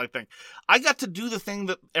the title, I think. I got to do the thing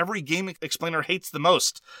that every game explainer hates the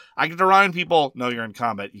most. I get to remind people, no, you're in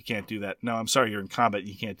combat, you can't do that. No, I'm sorry, you're in combat,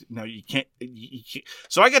 you can't. No, you can't. You can't.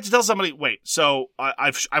 So I get to tell somebody, wait, so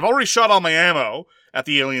I've already shot all my ammo at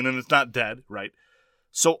the alien and it's not dead, right?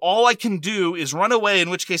 So all I can do is run away, in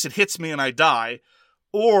which case it hits me and I die.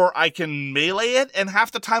 Or I can melee it and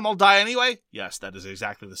half the time I'll die anyway. Yes, that is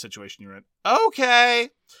exactly the situation you're in. Okay.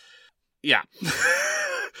 Yeah.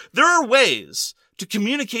 There are ways to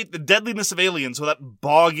communicate the deadliness of aliens without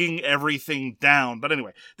bogging everything down. But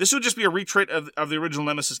anyway, this would just be a retread of the original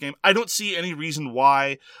Nemesis game. I don't see any reason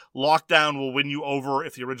why Lockdown will win you over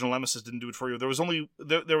if the original Nemesis didn't do it for you.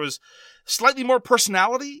 There was slightly more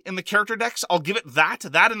personality in the character decks. I'll give it that.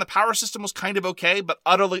 That and the power system was kind of okay, but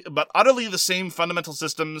utterly the same fundamental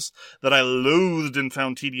systems that I loathed and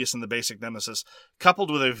found tedious in the basic Nemesis,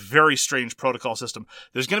 coupled with a very strange protocol system.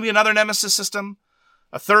 There's going to be another Nemesis system.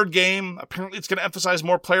 A third game. Apparently it's going to emphasize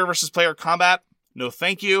more player versus player combat. No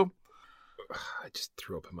thank you. I just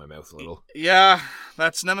threw up in my mouth a little. Yeah,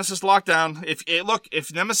 that's Nemesis Lockdown.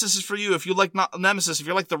 If Nemesis is for you, if you like Nemesis, if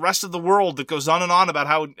you're like the rest of the world that goes on and on about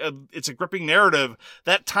how it's a gripping narrative,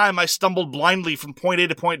 that time I stumbled blindly from point A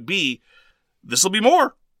to point B, this'll be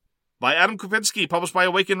more. By Adam Kopinski, published by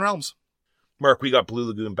Awakened Realms. Mark, we got Blue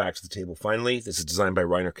Lagoon back to the table finally. This is designed by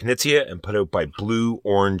Reiner Knizia and put out by Blue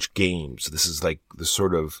Orange Games. This is like the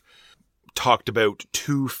sort of talked about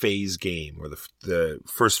 2-phase game where the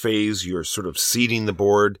first phase, you're sort of seeding the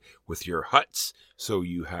board with your huts. So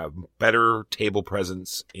you have better table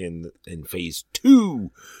presence in phase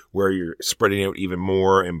 2, where you're spreading out even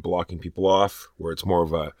more and blocking people off, where it's more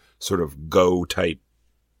of a sort of go type,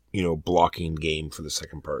 blocking game for the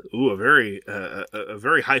second part. Ooh, a very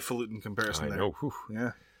highfalutin comparison there. I know. Whew.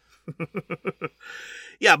 Yeah.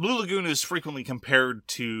 Yeah, Blue Lagoon is frequently compared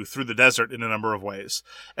to Through the Desert in a number of ways.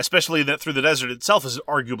 Especially that Through the Desert itself is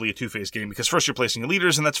arguably a 2-phase game, because first you're placing your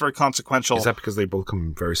leaders, and that's very consequential. Is that because they both come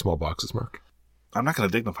in very small boxes, Mark? I'm not going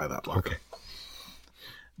to dignify that, Mark. Okay.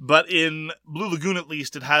 But in Blue Lagoon, at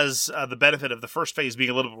least, it has the benefit of the first phase being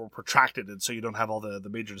a little bit more protracted, and so you don't have all the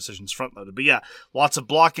major decisions front-loaded. But yeah, lots of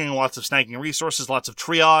blocking, lots of snagging resources, lots of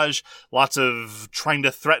triage, lots of trying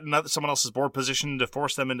to threaten someone else's board position to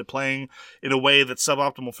force them into playing in a way that's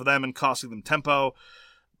suboptimal for them and costing them tempo.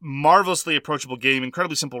 Marvelously approachable game,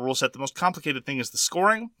 incredibly simple rule set. The most complicated thing is the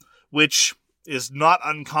scoring, which is not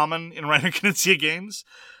uncommon in Reiner Knizia games.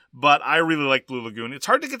 But I really like Blue Lagoon. It's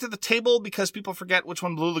hard to get to the table because people forget which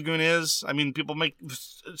one Blue Lagoon is. I mean, people make...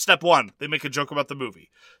 Step 1, they make a joke about the movie.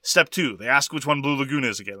 Step 2, they ask which one Blue Lagoon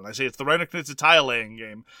is again. And I say it's the Reiner Knizia tile-laying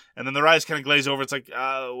game. And then their eyes kind of glaze over. It's like,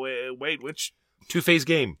 wait, which... Two-phase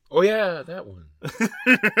game. Oh, yeah, that one.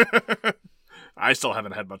 I still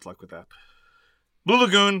haven't had much luck with that. Blue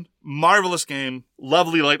Lagoon, marvelous game.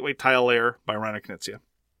 Lovely lightweight tile layer by Reiner Knizia.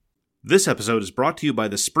 This episode is brought to you by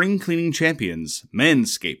the spring cleaning champions,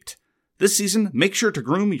 Manscaped. This season, make sure to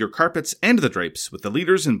groom your carpets and the drapes with the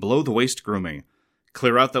leaders in below-the-waist grooming.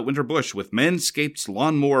 Clear out that winter bush with Manscaped's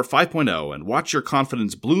Lawnmower 5.0 and watch your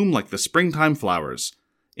confidence bloom like the springtime flowers.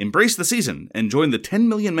 Embrace the season and join the 10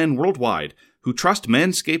 million men worldwide who trust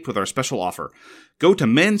Manscaped with our special offer. Go to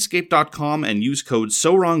manscaped.com and use code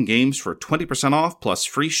SOWRONGGAMES for 20% off plus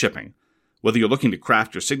free shipping. Whether you're looking to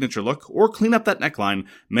craft your signature look or clean up that neckline,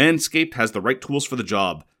 Manscaped has the right tools for the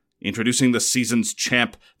job. Introducing the season's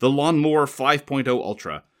champ, the Lawnmower 5.0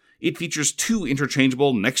 Ultra. It features 2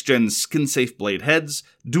 interchangeable next-gen skin-safe blade heads,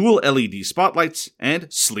 dual LED spotlights,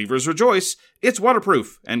 and, sleevers rejoice, it's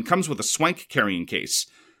waterproof and comes with a swank carrying case.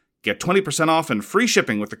 Get 20% off and free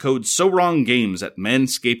shipping with the code SOWRONGGAMES at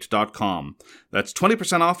manscaped.com. That's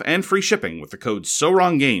 20% off and free shipping with the code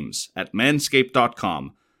SOWRONGGAMES at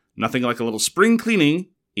manscaped.com. Nothing like a little spring cleaning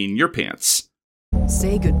in your pants.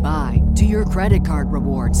 Say goodbye to your credit card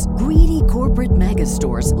rewards. Greedy corporate mega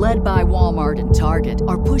stores, led by Walmart and Target,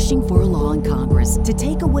 are pushing for a law in Congress to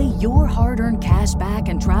take away your hard-earned cash back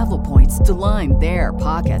and travel points to line their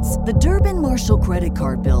pockets. The Durbin-Marshall credit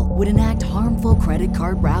card bill would enact harmful credit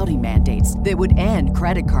card routing mandates that would end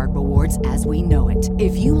credit card rewards as we know it.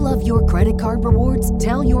 If you love your credit card rewards,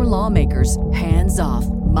 tell your lawmakers, hands off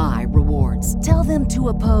my rewards. Tell them to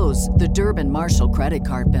oppose the Durbin-Marshall credit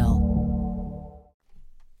card bill.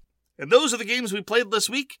 And those are the games we played this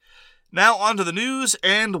week. Now on to the news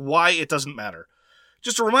and why it doesn't matter.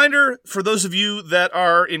 Just a reminder, for those of you that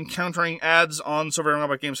are encountering ads on So Very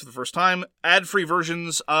Robot Games for the first time, ad-free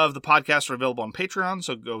versions of the podcast are available on Patreon,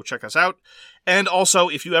 so go check us out. And also,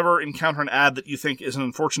 if you ever encounter an ad that you think is an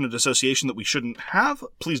unfortunate association that we shouldn't have,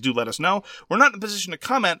 please do let us know. We're not in a position to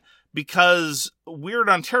comment because we're in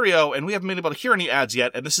Ontario and we haven't been able to hear any ads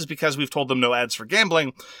yet, and this is because we've told them no ads for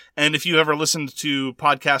gambling. And if you've ever listened to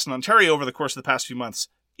podcasts in Ontario over the course of the past few months,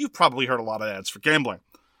 you've probably heard a lot of ads for gambling.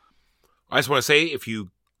 I just want to say, if you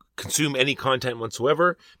consume any content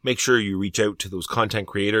whatsoever, make sure you reach out to those content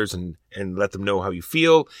creators and let them know how you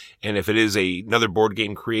feel. And if it is another board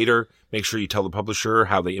game creator, make sure you tell the publisher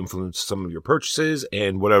how they influence some of your purchases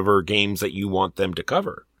and whatever games that you want them to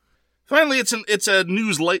cover. Finally, it's a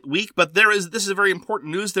news light week, but this is a very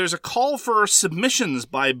important news. There's a call for submissions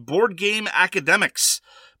by Board Game Academics.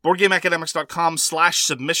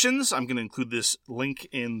 BoardGameAcademics.com/submissions. I'm going to include this link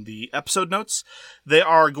in the episode notes.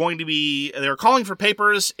 They're calling for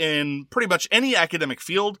papers in pretty much any academic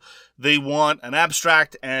field. They want an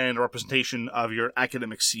abstract and a representation of your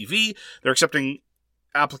academic CV. They're accepting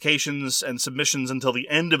applications and submissions until the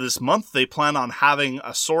end of this month. They plan on having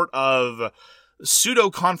a sort of pseudo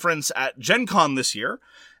conference at Gen Con this year.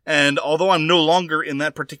 And although I'm no longer in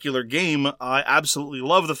that particular game, I absolutely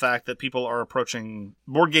love the fact that people are approaching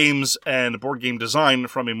board games and board game design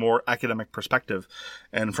from a more academic perspective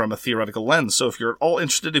and from a theoretical lens. So if you're all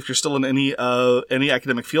interested, if you're still in any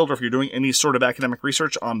academic field, or if you're doing any sort of academic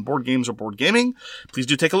research on board games or board gaming, please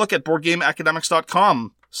do take a look at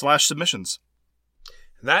BoardGameAcademics.com/submissions.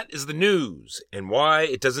 And that is the news and why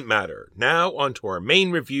it doesn't matter. Now on to our main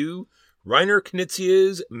review, Reiner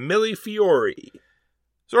Knizia's Mille Fiori.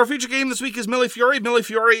 So our feature game this week is Mille Fiori. Mille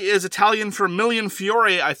Fiori is Italian for Million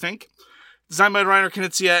Fiori, I think. Designed by Reiner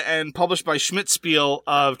Knizia and published by Schmidt-Spiel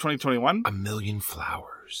of 2021. A million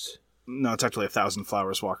flowers. No, it's actually 1,000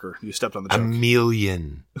 flowers, Walker. You stepped on the joke. A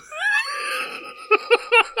million.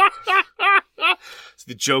 So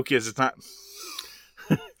the joke is, it's not...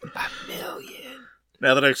 A million.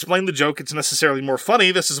 Now that I explained the joke, it's necessarily more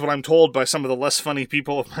funny. This is what I'm told by some of the less funny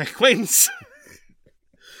people of my acquaintance.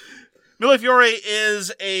 Mille Fiori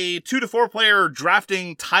is a 2 to 4 player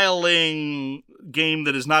drafting, tile-laying game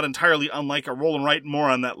that is not entirely unlike a roll and write. More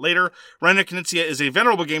on that later. Reiner Knizia is a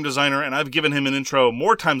venerable game designer, and I've given him an intro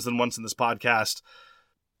more times than once in this podcast.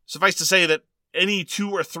 Suffice to say that any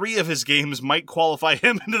 2 or 3 of his games might qualify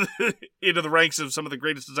him into the ranks of some of the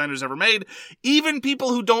greatest designers ever made. Even people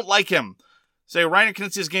who don't like him say Reiner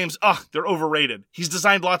Knizia's games, they're overrated. He's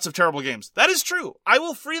designed lots of terrible games. That is true. I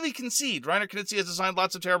will freely concede Reiner Knizia has designed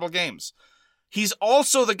lots of terrible games. He's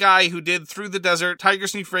also the guy who did Through the Desert,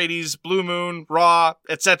 Tigris and Euphrates, Blue Moon, Raw,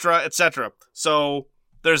 etc., etc. So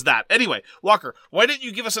there's that. Anyway, Walker, why don't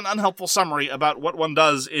you give us an unhelpful summary about what one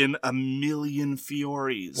does in A Million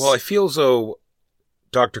Fioris? Well, I feel as though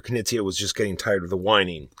Dr. Knizia was just getting tired of the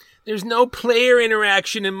whining. There's no player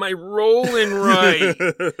interaction in my roll and write.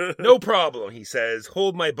 No problem, he says.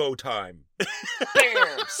 Hold my bow time.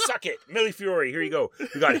 Bam! Suck it. Mille Fiori, here you go.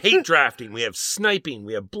 We got hate drafting. We have sniping.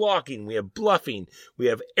 We have blocking. We have bluffing. We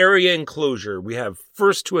have area enclosure. We have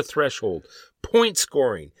first to a threshold. Point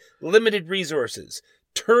scoring. Limited resources.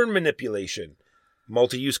 Turn manipulation.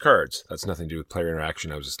 Multi-use cards. That's nothing to do with player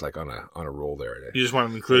interaction. I was just like on a roll there. You just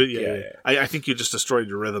want to include it? Yeah. I think you just destroyed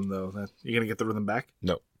your rhythm, though. You're going to get the rhythm back?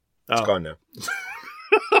 No. It's gone now.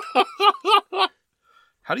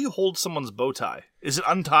 How do you hold someone's bow tie? Is it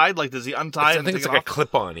untied? Like, does he untie it? I think it's like a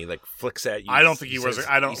clip-on. He like flicks at you. I don't think he wears it.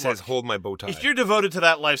 He says, hold my bow tie. If you're devoted to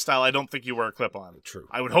that lifestyle, I don't think you wear a clip-on. True.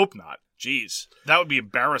 I would hope not. Jeez. That would be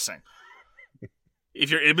embarrassing. If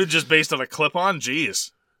your image is based on a clip-on,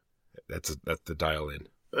 jeez. That's the dial-in.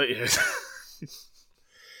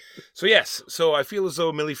 So I feel as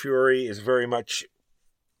though Mille Fiori is very much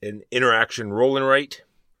an interaction roll and write.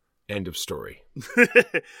 End of story.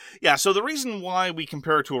 Yeah, so the reason why we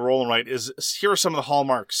compare it to a roll and write is here are some of the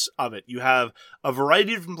hallmarks of it. You have a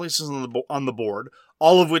variety of different places on the board,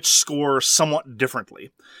 all of which score somewhat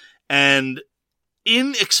differently. And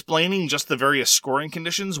in explaining just the various scoring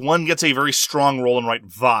conditions, one gets a very strong roll and write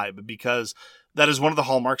vibe because that is one of the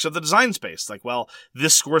hallmarks of the design space. Like, well,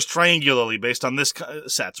 this scores triangularly based on this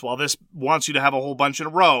sets, while this wants you to have a whole bunch in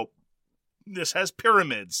a row. This has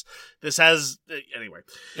pyramids. This has... anyway.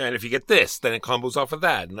 And if you get this, then it combos off of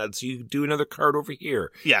that. And lets you do another card over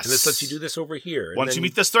here. Yes. And this lets you do this over here. Once you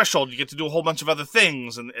meet this threshold, you get to do a whole bunch of other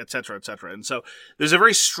things, and et cetera, et cetera. And so there's a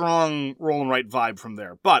very strong roll and write vibe from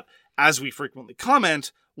there. But as we frequently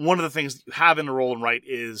comment, one of the things that you have in a roll and write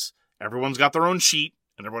is everyone's got their own sheet,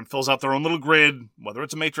 and everyone fills out their own little grid, whether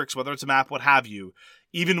it's a matrix, whether it's a map, what have you.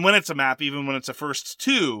 Even when it's a map, even when it's a first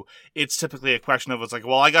 2, it's typically a question of, it's like,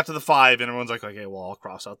 well, I got to the 5, and everyone's like, okay, well, I'll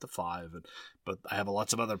cross out the 5, but I have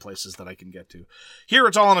lots of other places that I can get to. Here,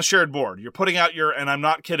 it's all on a shared board. You're putting out and I'm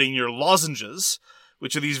not kidding, your lozenges,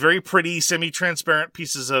 which are these very pretty, semi-transparent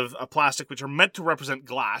pieces of plastic, which are meant to represent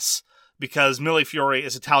glass, because Mille Fiori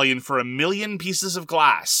is Italian for 1 million pieces of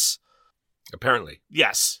glass. Apparently.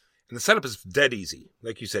 Yes. And the setup is dead easy.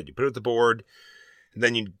 Like you said, you put it at the board, and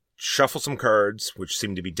then you shuffle some cards, which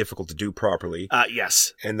seem to be difficult to do properly.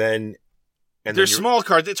 Yes. And then... There's small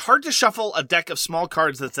cards. It's hard to shuffle a deck of small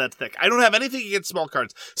cards that's that thick. I don't have anything against small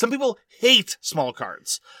cards. Some people hate small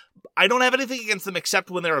cards. I don't have anything against them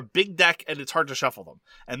except when they're a big deck and it's hard to shuffle them.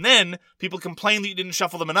 And then people complain that you didn't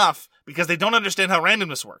shuffle them enough because they don't understand how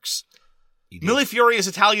randomness works. Mille Fiori is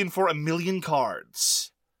Italian for 1 million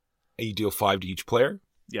cards. And you deal 5 to each player?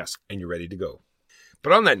 Yes. And you're ready to go.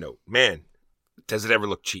 But on that note, man, does it ever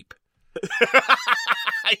look cheap?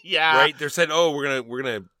 Yeah. Right? They said, "Oh, we're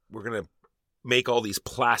gonna make all these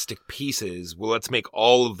plastic pieces. Well, let's make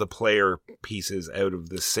all of the player pieces out of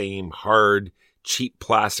the same hard, cheap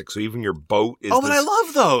plastic. So even your boat is but I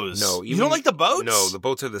love those. No, you don't like the boats? No, the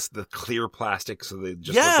boats are the clear plastic, so they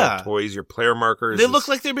just look like toys. Your player markers. They look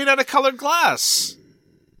like they're made out of colored glass.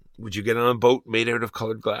 Would you get on a boat made out of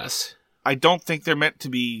colored glass? I don't think they're meant to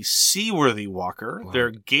be seaworthy, Walker. Well,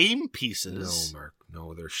 they're game pieces. No, Mark.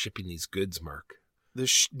 No, they're shipping these goods, Mark. They're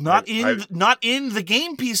not in the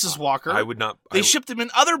game pieces, Walker. I would not. They ship them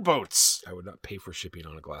in other boats. I would not pay for shipping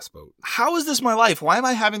on a glass boat. How is this my life? Why am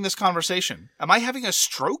I having this conversation? Am I having a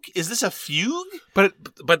stroke? Is this a fugue? But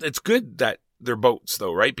it's good that they're boats,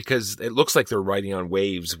 though, right? Because it looks like they're riding on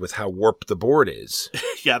waves with how warped the board is.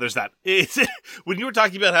 Yeah, there's that. When you were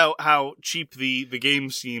talking about how cheap the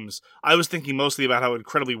game seems, I was thinking mostly about how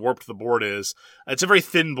incredibly warped the board is. It's a very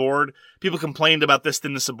thin board. People complained about this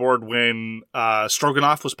thinness of board when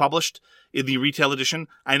Stroganoff was published in the retail edition.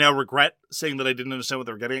 I now regret saying that I didn't understand what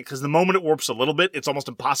they were getting at, because the moment it warps a little bit, it's almost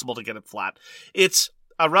impossible to get it flat. It's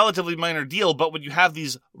a relatively minor deal, but when you have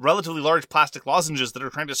these relatively large plastic lozenges that are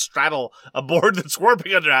trying to straddle a board that's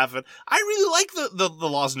warping under half of it, I really like the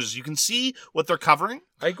lozenges. You can see what they're covering.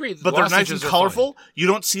 I agree. But they're nice and colorful. You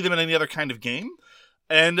don't see them in any other kind of game.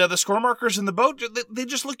 And the score markers in the boat, they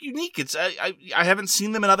just look unique. I haven't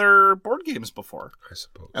seen them in other board games before. I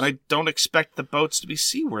suppose. And I don't expect the boats to be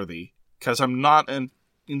seaworthy, because I'm not an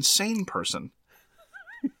insane person.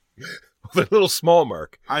 The little small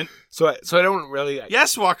mark. So I don't really...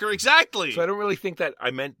 Yes, Walker, exactly. So I don't really think that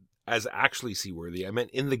I meant as actually seaworthy. I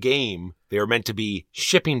meant in the game, they were meant to be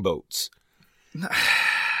shipping boats.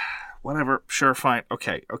 Whatever. Sure, fine.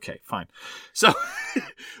 Okay, fine. So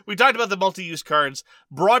we talked about the multi-use cards.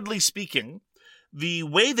 Broadly speaking, the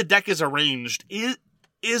way the deck is arranged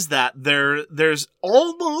is that there's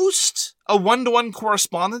almost a one-to-one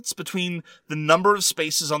correspondence between the number of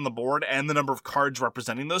spaces on the board and the number of cards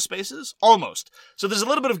representing those spaces. Almost. So there's a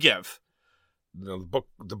little bit of give. The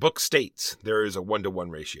book states there is a 1-to-1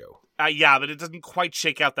 ratio. Yeah, but it doesn't quite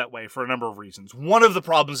shake out that way for a number of reasons. One of the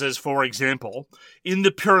problems is, for example, in the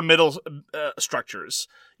pyramidal structures,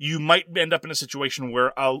 you might end up in a situation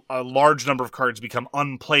where a large number of cards become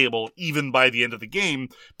unplayable even by the end of the game,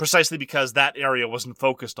 precisely because that area wasn't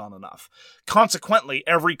focused on enough. Consequently,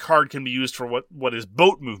 every card can be used for what is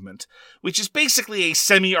boat movement, which is basically a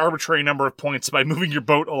semi-arbitrary number of points by moving your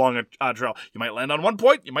boat along a trail. You might land on 1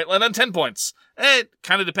 point, you might land on 10 points. It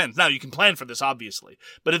kind of depends. Now, you can plan for this, obviously,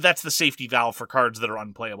 but that's the safety valve for cards that are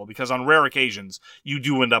unplayable, because on rare occasions, you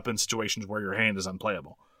do end up in situations where your hand is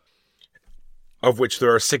unplayable. Of which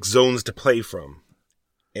there are 6 zones to play from.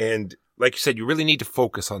 And like you said, you really need to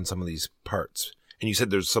focus on some of these parts. And you said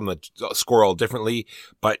there's some that score all differently,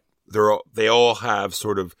 but they all have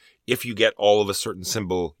sort of, if you get all of a certain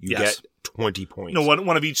symbol, you get 20 points. No,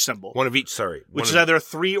 one of each symbol. One of each, sorry. Which is either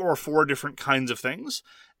 3 or 4 different kinds of things.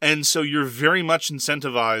 And so you're very much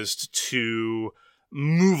incentivized to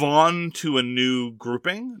move on to a new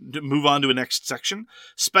grouping, move on to a next section.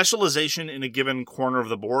 Specialization in a given corner of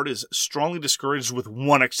the board is strongly discouraged, with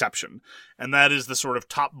one exception, and that is the sort of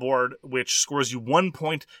top board, which scores you 1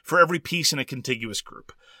 point for every piece in a contiguous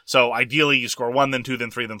group. So ideally you score 1, then 2, then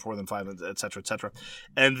 3, then 4, then 5, etc., etc.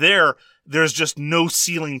 And there's just no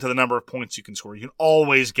ceiling to the number of points you can score. You can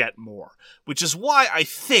always get more, which is why I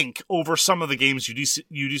think over some of the games you do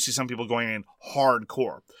see some people going in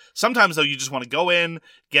hardcore. Sometimes though, you just want to go in,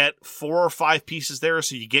 get 4 or 5 pieces there,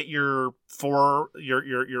 so you get your 4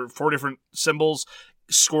 different symbols,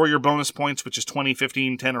 score your bonus points, which is 20,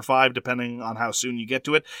 15, 10, or 5, depending on how soon you get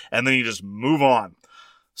to it, and then you just move on.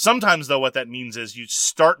 Sometimes, though, what that means is you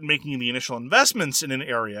start making the initial investments in an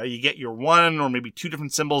area. You get your 1 or maybe 2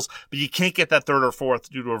 different symbols, but you can't get that 3rd or 4th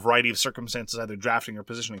due to a variety of circumstances, either drafting or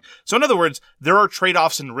positioning. So in other words, there are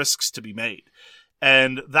trade-offs and risks to be made.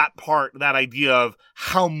 And that idea of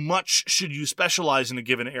how much should you specialize in a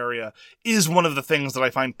given area is one of the things that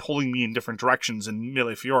I find pulling me in different directions in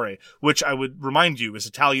Mille Fiori, which I would remind you is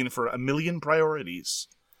Italian for a million priorities.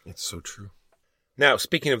 It's so true. Now,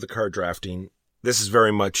 speaking of the card drafting, this is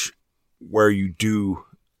very much where you do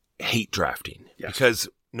hate drafting. Yes. Because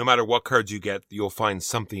no matter what cards you get, you'll find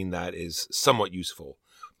something that is somewhat useful.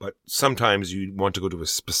 But sometimes you want to go to a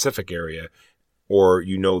specific area, or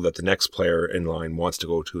you know that the next player in line wants to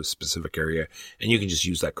go to a specific area, and you can just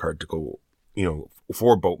use that card to go,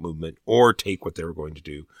 for boat movement or take what they were going to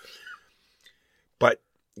do. But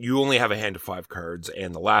you only have a hand of 5 cards,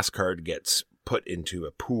 and the last card gets put into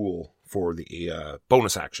a pool for the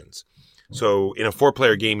bonus actions. So in a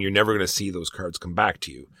 4-player game, you're never going to see those cards come back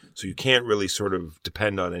to you. So you can't really sort of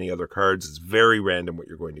depend on any other cards. It's very random what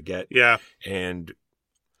you're going to get. Yeah. And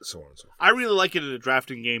so on and so forth. I really like it in a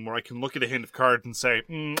drafting game where I can look at a hand of cards and say,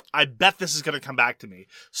 I bet this is going to come back to me.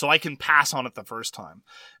 So I can pass on it the first time.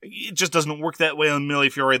 It just doesn't work that way on Mille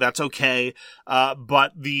Fiori. That's okay.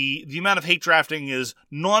 But the amount of hate drafting is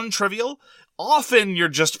non-trivial. Often you're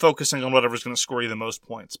just focusing on whatever's going to score you the most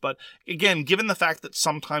points. But again, given the fact that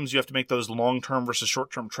sometimes you have to make those long-term versus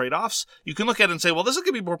short-term trade-offs, you can look at it and say, well, this is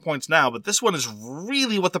going to be more points now, but this one is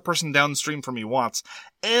really what the person downstream from me wants.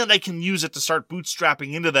 And I can use it to start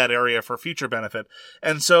bootstrapping into that area for future benefit.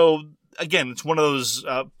 And so, again, it's one of those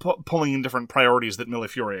pulling in different priorities that Mille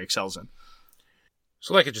Fiori excels in.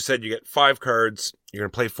 So like I just said, you get 5 cards, you're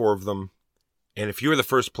going to play 4 of them. And if you're the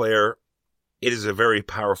first player, it is a very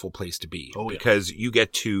powerful place to be. Oh, yeah. Because you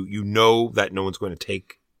get to, know that no one's going to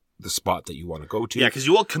take the spot that you want to go to. Yeah, because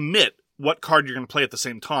you all commit what card you're going to play at the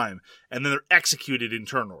same time, and then they're executed in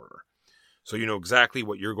turn order. So you know exactly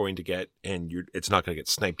what you're going to get, and it's not going to get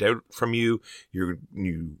sniped out from you. You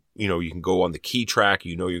can go on the key track.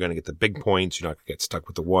 You're going to get the big points. You're not going to get stuck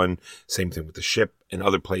with the 1. Same thing with the ship and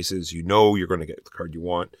other places. You're going to get the card you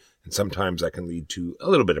want. And sometimes that can lead to a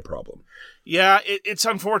little bit of problem. Yeah, it's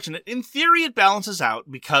unfortunate. In theory, it balances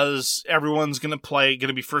out because everyone's going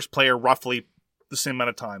to be first player roughly the same amount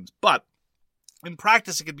of times. But in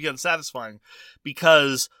practice, it can be unsatisfying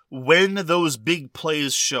because when those big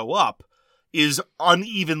plays show up, is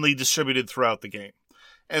unevenly distributed throughout the game.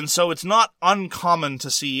 And so it's not uncommon to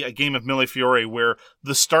see a game of Mille Fiori where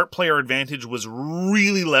the start player advantage was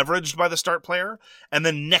really leveraged by the start player, and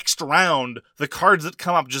then next round, the cards that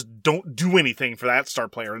come up just don't do anything for that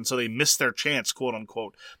start player, and so they miss their chance, quote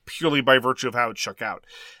unquote, purely by virtue of how it shook out.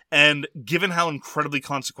 And given how incredibly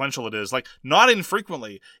consequential it is, like, not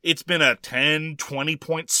infrequently, it's been a 10,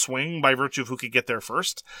 20-point swing by virtue of who could get there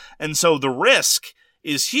first. And so the risk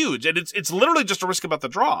is huge. And it's literally just a risk about the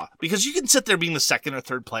draw, because you can sit there being the second or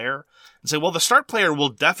third player and say, well, the start player will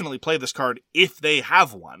definitely play this card if they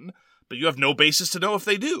have one, but you have no basis to know if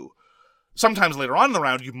they do. Sometimes later on in the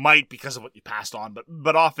round, you might because of what you passed on,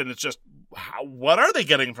 but often it's just, what are they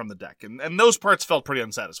getting from the deck? And those parts felt pretty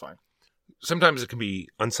unsatisfying. Sometimes it can be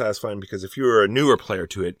unsatisfying because if you're a newer player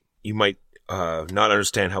to it, you might not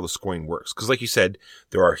understand how the scoring works. Because like you said,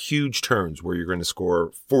 there are huge turns where you're going to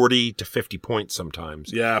score 40 to 50 points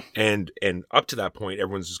sometimes. Yeah. And up to that point,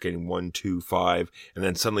 everyone's just getting 1, 2, 5. And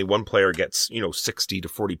then suddenly one player gets, 60 to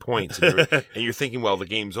 40 points. And you're thinking, well, the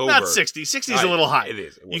game's over. Not 60. 60 is a little high. It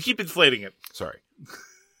is. You keep inflating it. Sorry.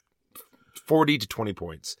 40 to 20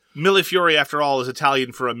 points. Mille Fiori, after all, is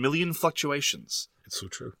Italian for a million fluctuations. It's so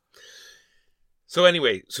true. So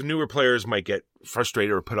anyway, newer players might get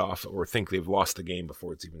frustrated or put off or think they've lost the game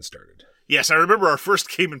before it's even started. Yes, I remember our first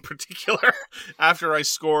game in particular. After I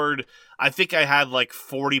scored, I think I had like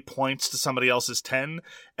 40 points to somebody else's 10,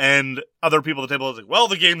 and other people at the table was like, well,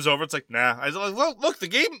 the game's over. It's like, nah. I was like, well, look, the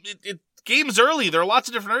game, game's early. There are lots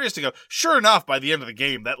of different areas to go. Sure enough, by the end of the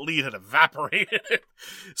game, that lead had evaporated.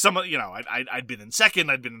 I'd been in second,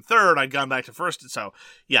 I'd been in third, I'd gone back to first. So,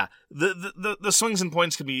 yeah, the swings and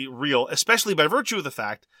points can be real, especially by virtue of the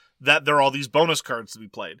fact that there are all these bonus cards to be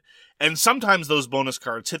played. And sometimes those bonus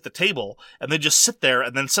cards hit the table, and they just sit there,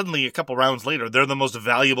 and then suddenly a couple rounds later, they're the most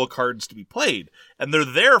valuable cards to be played. And they're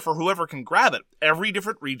there for whoever can grab it. Every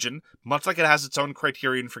different region, much like it has its own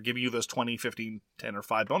criterion for giving you those 20, 15, 10, or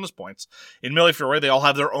 5 bonus points, in Mille Fiori, they all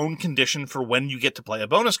have their own condition for when you get to play a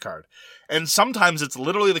bonus card. And sometimes it's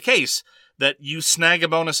literally the case that you snag a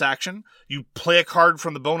bonus action, you play a card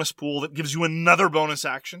from the bonus pool that gives you another bonus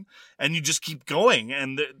action, and you just keep going.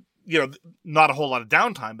 And not a whole lot of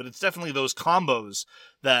downtime, but it's definitely those combos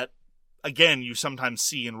that, again, you sometimes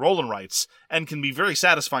see in roll and writes and can be very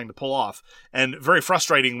satisfying to pull off and very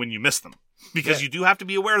frustrating when you miss them, because you do have to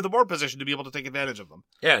be aware of the board position to be able to take advantage of them.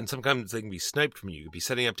 Yeah, and sometimes they can be sniped from you. You could be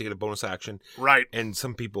setting up to get a bonus action. Right. And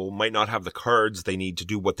some people might not have the cards they need to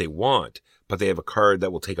do what they want, but they have a card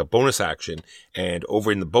that will take a bonus action, and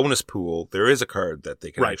over in the bonus pool, there is a card that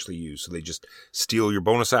they can actually use. So they just steal your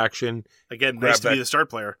bonus action. Again, nice to be the start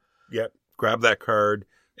player. Yep. Grab that card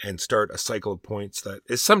and start a cycle of points that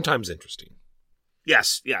is sometimes interesting.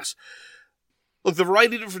 Yes. Look, the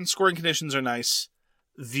variety of different scoring conditions are nice.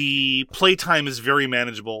 The playtime is very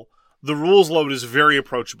manageable. The rules load is very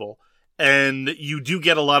approachable. And you do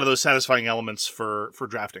get a lot of those satisfying elements for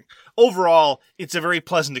drafting. Overall, it's a very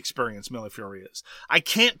pleasant experience, Mille Fiori is. I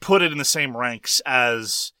can't put it in the same ranks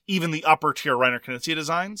as even the upper tier Reiner Knizia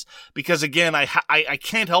designs, because again, I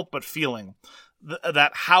can't help but feeling that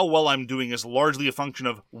how well I'm doing is largely a function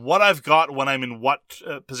of what I've got when I'm in what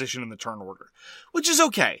position in the turn order, which is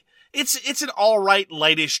okay. It's an alright,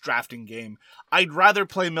 lightish drafting game. I'd rather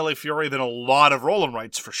play Mille Fiori than a lot of roll and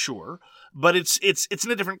writes for sure, but it's in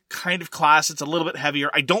a different kind of class. It's a little bit heavier.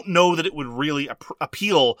 I don't know that it would really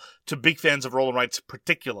appeal to big fans of roll and writes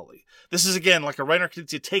particularly. This is, again, like a Reiner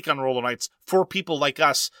Knizia take on roll and writes for people like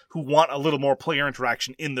us who want a little more player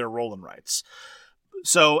interaction in their roll and writes.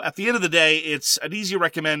 So at the end of the day, it's an easy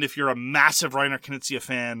recommend if you're a massive Reiner Knizia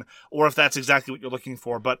fan, or if that's exactly what you're looking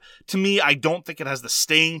for. But to me, I don't think it has the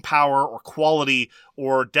staying power or quality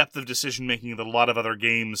or depth of decision making that a lot of other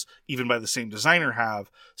games, even by the same designer, have.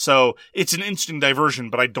 So it's an interesting diversion,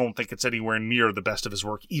 but I don't think it's anywhere near the best of his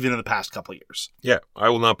work, even in the past couple of years. Yeah, I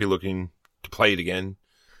will not be looking to play it again.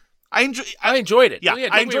 I enjoyed it. Yeah,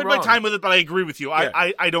 I enjoyed my time with it, but I agree with you. Yeah.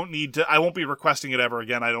 I don't need to. I won't be requesting it ever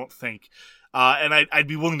again, I don't think. And I'd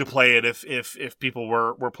be willing to play it if people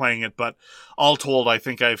were playing it, but all told, I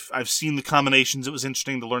think I've seen the combinations. It was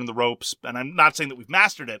interesting to learn the ropes, and I'm not saying that we've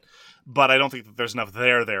mastered it, but I don't think that there's enough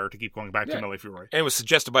there to keep going back to Mille Fiori. And it was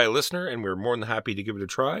suggested by a listener, and we're more than happy to give it a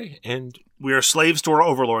try. And we are slaves to our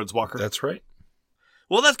overlords, Walker. That's right.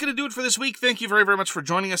 Well, that's going to do it for this week. Thank you very, very much for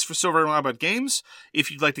joining us for So Very Wrong About Games.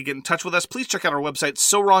 If you'd like to get in touch with us, please check out our website,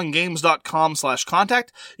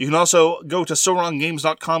 sowronggames.com/contact. You can also go to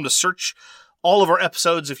sowronggames.com to search all of our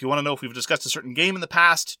episodes. If you want to know if we've discussed a certain game in the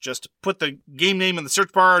past, just put the game name in the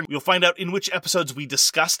search bar and you'll find out in which episodes we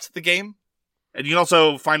discussed the game. And you can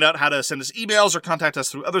also find out how to send us emails or contact us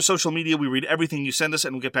through other social media. We read everything you send us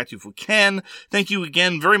and we'll get back to you if we can. Thank you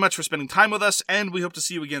again very much for spending time with us, and we hope to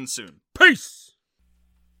see you again soon. Peace!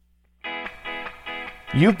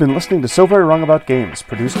 You've been listening to So Very Wrong About Games,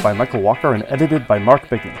 produced by Michael Walker and edited by Mark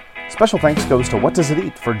Bigney. Special thanks goes to What Does It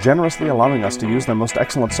Eat for generously allowing us to use their most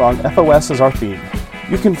excellent song, FOS, as our theme.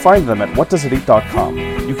 You can find them at whatdoesiteat.com.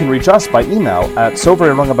 You can reach us by email at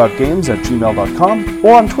soverywrongaboutgames@gmail.com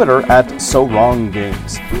or on Twitter at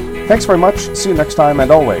SoWrongGames. Thanks very much, see you next time, and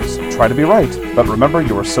always, try to be right, but remember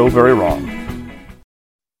you are so very wrong.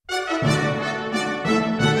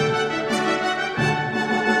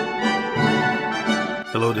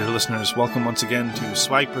 Hello, dear listeners. Welcome once again to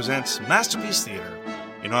Swag Presents Masterpiece Theater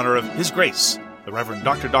in honor of His Grace, the Reverend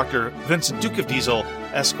Dr. Vincent Duke of Diesel,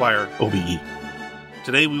 Esquire, OBE.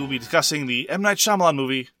 Today we will be discussing the M. Night Shyamalan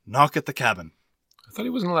movie, Knock at the Cabin. I thought he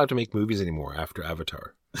wasn't allowed to make movies anymore after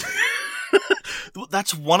Avatar.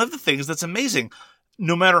 That's one of the things that's amazing.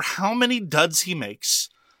 No matter how many duds he makes,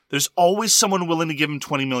 there's always someone willing to give him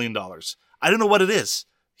 $20 million. I don't know what it is.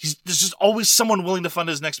 There's just always someone willing to fund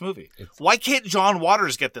his next movie. Why can't John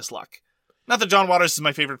Waters get this luck? Not that John Waters is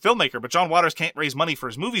my favorite filmmaker, but John Waters can't raise money for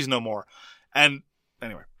his movies no more. And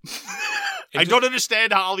anyway, I don't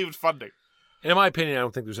understand Hollywood funding. In my opinion, I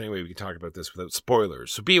don't think there's any way we can talk about this without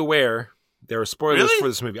spoilers. So be aware, there are spoilers for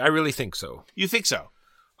this movie. I really think so. You think so?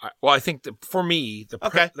 I think that for me,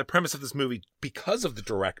 the premise of this movie, because of the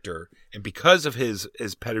director and because of his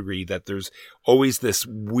pedigree, that there's always this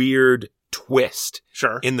weird twist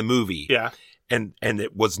in the movie. Yeah. And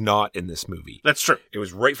it was not in this movie. That's true. It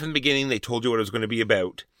was right from the beginning. They told you what it was going to be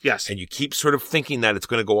about. Yes. And you keep sort of thinking that it's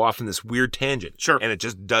going to go off in this weird tangent. Sure. And it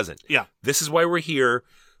just doesn't. Yeah. This is why we're here.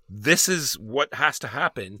 This is what has to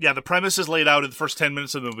happen. Yeah, the premise is laid out in the first 10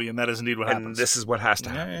 minutes of the movie, and that is indeed what happens. And this is what has to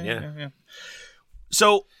happen. Yeah.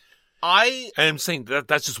 So, I'm saying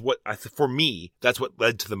that's just what, for me, that's what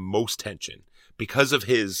led to the most tension. Because of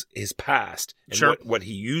his past and what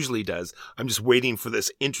he usually does, I'm just waiting for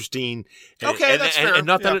this interesting. And, that's fair. And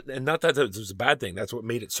not that it was a bad thing. That's what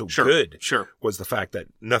made it so good. Sure, was the fact that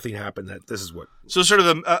nothing happened. That this is what. So sort of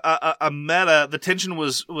a meta. The tension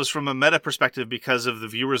was from a meta perspective because of the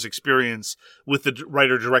viewer's experience with the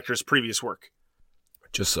writer director's previous work.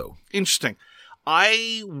 Just so interesting.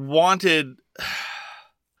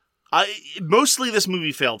 Mostly this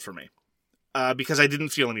movie failed for me because I didn't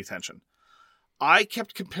feel any tension. I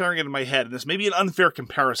kept comparing it in my head, and this may be an unfair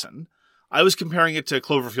comparison. I was comparing it to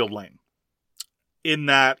Cloverfield Lane, in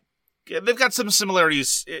that they've got some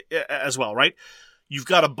similarities as well, right? You've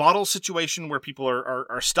got a bottle situation where people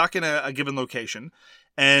are stuck in a given location,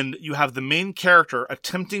 and you have the main character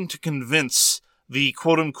attempting to convince the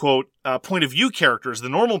quote-unquote point of view characters, the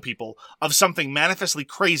normal people, of something manifestly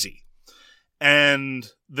crazy. And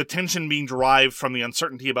the tension being derived from the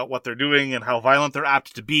uncertainty about what they're doing and how violent they're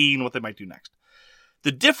apt to be and what they might do next.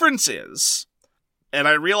 The difference is, and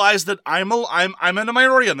I realize that I'm in a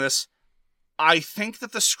minority on this, I think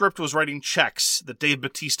that the script was writing checks that Dave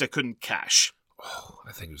Bautista couldn't cash. Oh,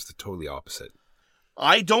 I think it was the totally opposite.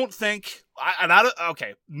 I don't think.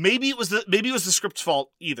 Okay, maybe it was the script's fault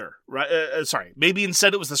either. Right? Sorry, maybe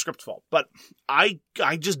instead it was the script's fault. But I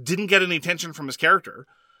just didn't get any attention from his character.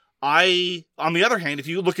 On the other hand, if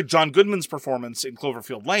you look at John Goodman's performance in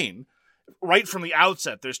Cloverfield Lane, right from the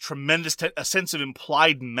outset, there's tremendous a sense of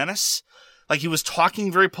implied menace. Like he was talking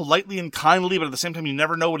very politely and kindly, but at the same time, you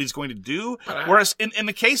never know what he's going to do. Whereas in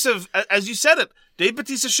the case of, as you said it, Dave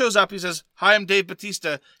Bautista shows up. He says, "Hi, I'm Dave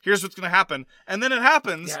Bautista. Here's what's going to happen," and then it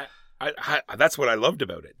happens. Yeah, that's what I loved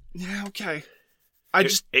about it. Yeah, okay.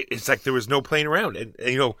 It's like there was no playing around, and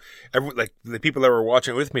you know, like the people that were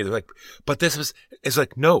watching with me, they're like, "But this was," it's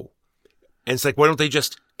like no, and it's like, why don't they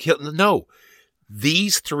just kill? No.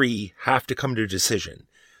 These three have to come to a decision.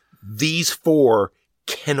 These four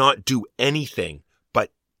cannot do anything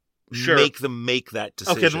but make them make that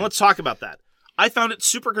decision. Okay, then let's talk about that. I found it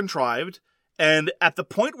super contrived, and at the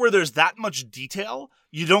point where there's that much detail,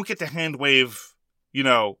 you don't get to hand wave,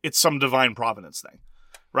 it's some divine providence thing.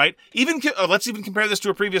 Right? Let's even compare this to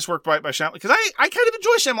a previous work by Shyamalan, because I kind of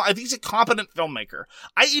enjoy Shyamalan. I think he's a competent filmmaker.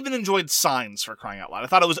 I even enjoyed Signs, for crying out loud. I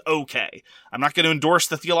thought it was okay. I'm not going to endorse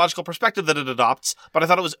the theological perspective that it adopts, but I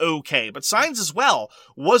thought it was okay. But Signs as well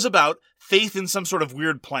was about faith in some sort of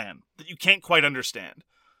weird plan that you can't quite understand.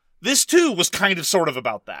 This too was kind of sort of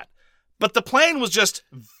about that. But the plan was just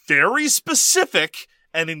very specific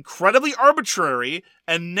and incredibly arbitrary,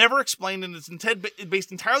 and never explained, and it's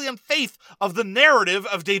based entirely on faith of the narrative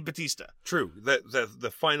of Dave Bautista. True.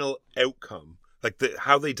 The final outcome, like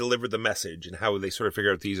how they delivered the message, and how they sort of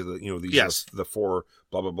figure out these are the are the four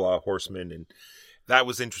blah blah blah horsemen, and that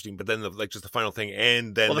was interesting. But then just the final thing,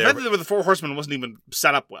 and then the fact that there were the Four Horsemen wasn't even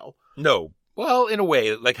set up well. No, well, in a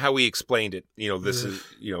way, like how we explained it. This is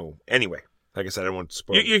anyway. Like I said, I don't want to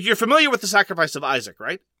spoil. You're familiar with the sacrifice of Isaac,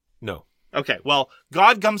 right? No. Okay. Well,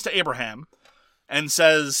 God comes to Abraham and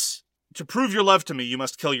says, "To prove your love to me, you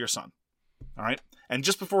must kill your son." All right. And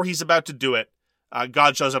just before he's about to do it,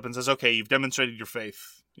 God shows up and says, "Okay, you've demonstrated your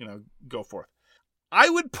faith. Go forth." I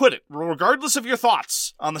would put it, regardless of your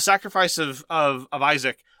thoughts on the sacrifice of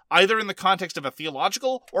Isaac, either in the context of a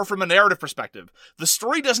theological or from a narrative perspective. The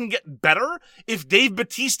story doesn't get better if Dave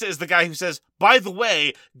Bautista is the guy who says, "By the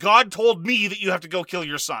way, God told me that you have to go kill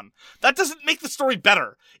your son." That doesn't make the story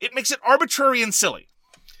better. It makes it arbitrary and silly.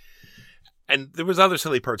 And there was other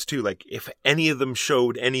silly parts too, like if any of them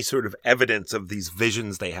showed any sort of evidence of these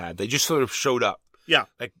visions they had, they just sort of showed up. Yeah.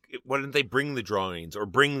 Like, why didn't they bring the drawings or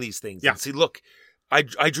bring these things? Yeah. And see, look,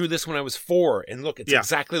 I drew this when I was 4, and look, it's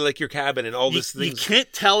exactly like your cabin and all this thing. You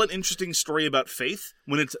can't tell an interesting story about faith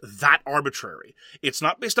when it's that arbitrary. It's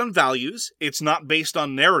not based on values. It's not based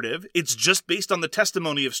on narrative. It's just based on the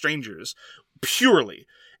testimony of strangers, purely.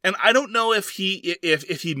 And I don't know if he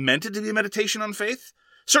meant it to be a meditation on faith.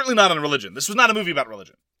 Certainly not on religion. This was not a movie about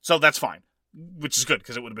religion, so that's fine. Which is good,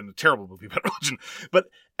 because it would have been a terrible movie about religion. But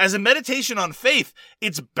as a meditation on faith,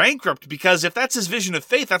 it's bankrupt, because if that's his vision of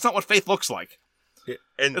faith, that's not what faith looks like. Yeah,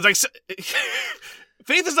 and it's like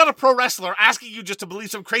faith is not a pro wrestler asking you just to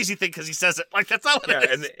believe some crazy thing because he says it. Like, that's not what it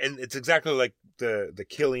is. And it's exactly like the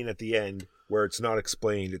killing at the end, where it's not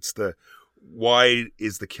explained. It's why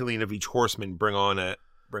is the killing of each horseman bring on a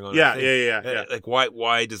yeah. Like,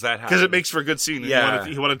 why does that happen? Because it makes for a good scene. Yeah.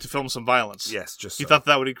 He wanted to film some violence. Yes, he thought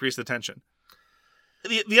that would increase the tension.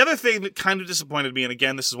 The other thing that kind of disappointed me, and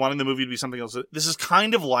again, this is wanting the movie to be something else. This is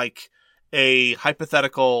kind of like a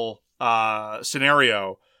hypothetical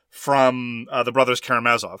scenario from the Brothers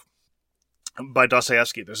Karamazov by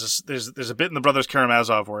Dostoevsky. There's a bit in the Brothers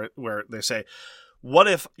Karamazov where they say, "What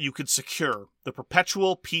if you could secure the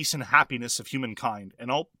perpetual peace and happiness of humankind, and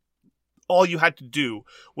all you had to do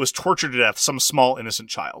was torture to death some small innocent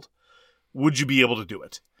child? Would you be able to do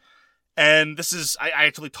it?" And this is, I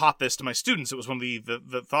actually taught this to my students. It was one of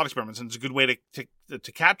the thought experiments, and it's a good way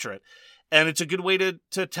to capture it. And it's a good way to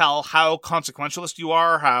tell how consequentialist you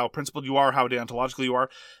are, how principled you are, how deontological you are.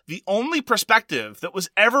 The only perspective that was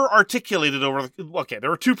ever articulated there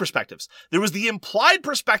were two perspectives. There was the implied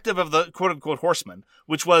perspective of the quote-unquote horseman,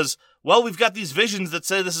 which was, well, we've got these visions that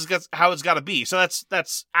say this is how it's got to be. So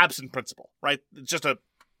that's absent principle, right? It's just a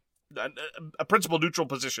principle neutral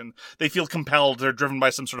position. They feel compelled. They're driven by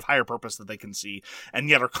some sort of higher purpose that they can see, and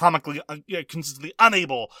yet are consistently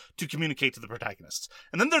unable to communicate to the protagonists.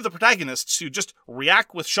 And then there are the protagonists who just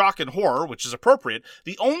react with shock and horror, which is appropriate.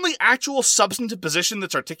 The only actual substantive position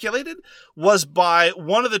that's articulated was by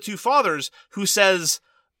one of the two fathers, who says,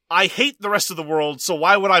 "I hate the rest of the world, so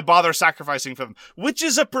why would I bother sacrificing for them?" Which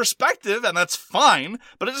is a perspective, and that's fine,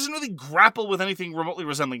 but it doesn't really grapple with anything remotely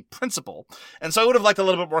resembling principle. And so I would have liked a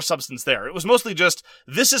little bit more substance there. It was mostly just,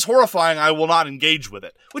 "This is horrifying, I will not engage with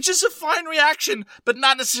it," which is a fine reaction, but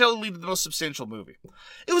not necessarily lead to the most substantial movie.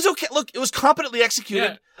 It was okay. Look, it was competently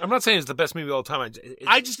executed. Yeah, I'm not saying it's the best movie of all time.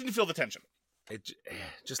 I just didn't feel the tension. It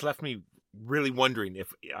just left me really wondering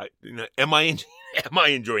if am I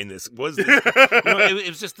enjoying this? Was this? It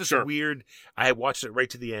was just this weird. I had watched it right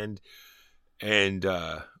to the end, and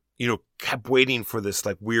kept waiting for this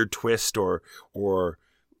like weird twist or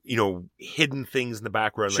hidden things in the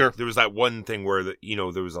background. Sure. Like, there was that one thing where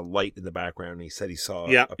there was a light in the background, and he said he saw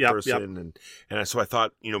a person, and so I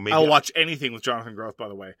thought maybe I'll watch anything with Jonathan Groff. By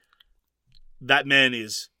the way, that man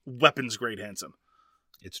is weapons grade handsome.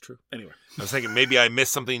 It's true. Anyway, I was thinking maybe I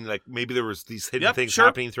missed something. Like maybe there was these hidden things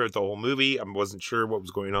happening throughout the whole movie. I wasn't sure what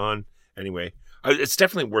was going on. Anyway, it's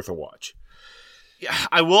definitely worth a watch. Yeah,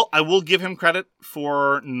 I will give him credit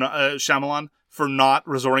for Shyamalan for not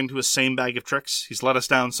resorting to his same bag of tricks. He's let us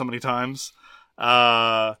down so many times.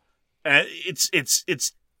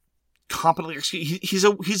 It's competently executed.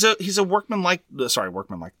 He's a workmanlike. Sorry,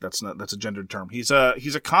 workmanlike. That's a gendered term. He's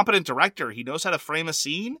a competent director. He knows how to frame a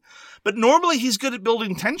scene, but normally he's good at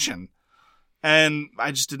building tension. And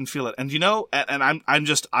I just didn't feel it. And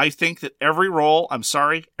I think that every role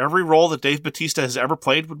that Dave Bautista has ever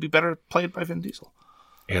played would be better played by Vin Diesel.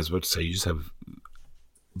 I was about to say, you just have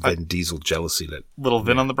Vin Diesel jealousy. That little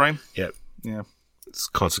Vin on the brain. Yeah. It's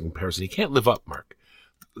constant comparison. You can't live up, Mark.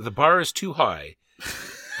 The bar is too high.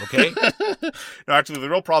 Okay? No, actually, the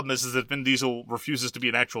real problem is that Vin Diesel refuses to be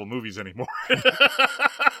in actual movies anymore.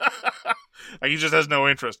 He just has no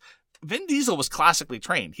interest. Vin Diesel was classically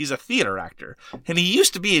trained. He's a theater actor, and he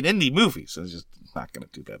used to be in indie movies. So he's just not going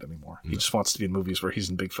to do that anymore. He just wants to be in movies where he's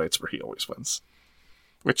in big fights where he always wins.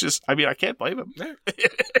 Which is, I mean, I can't blame him. Yeah.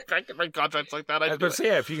 If I can write contracts like that, I was going to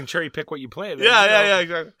say, if you can cherry pick what you play. Then, Yeah,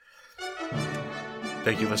 exactly.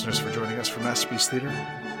 Thank you, listeners, for joining us for Masterpiece Theater.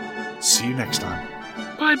 See you next time.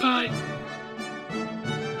 Bye-bye.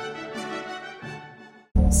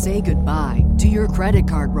 Say goodbye to your credit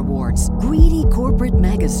card rewards. Greedy corporate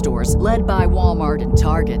mega stores, led by Walmart and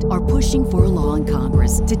Target, are pushing for a law in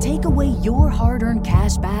Congress to take away your hard-earned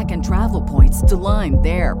cash back and travel points to line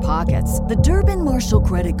their pockets. The Durbin-Marshall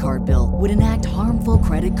credit card bill would enact harmful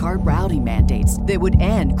credit card routing mandates that would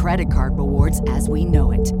end credit card rewards as we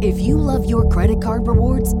know it. If you love your credit card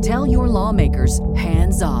rewards, tell your lawmakers,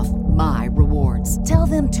 hands off my rewards. Tell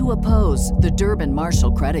them to oppose the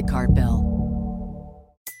Durbin-Marshall credit card bill.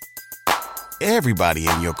 Everybody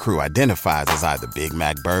in your crew identifies as either Big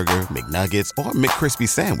Mac Burger, McNuggets, or McCrispy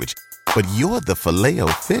Sandwich. But you're the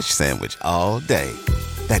Filet-O-Fish Sandwich all day.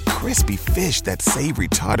 That crispy fish, that savory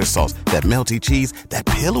tartar sauce, that melty cheese, that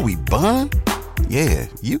pillowy bun. Yeah,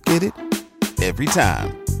 you get it. Every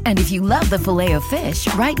time. And if you love the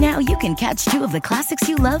Filet-O-Fish, right now you can catch two of the classics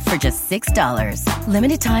you love for just $6.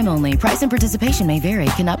 Limited time only. Price and participation may vary.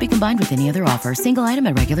 Cannot be combined with any other offer. Single item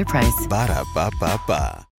at regular price. Ba-da-ba-ba-ba.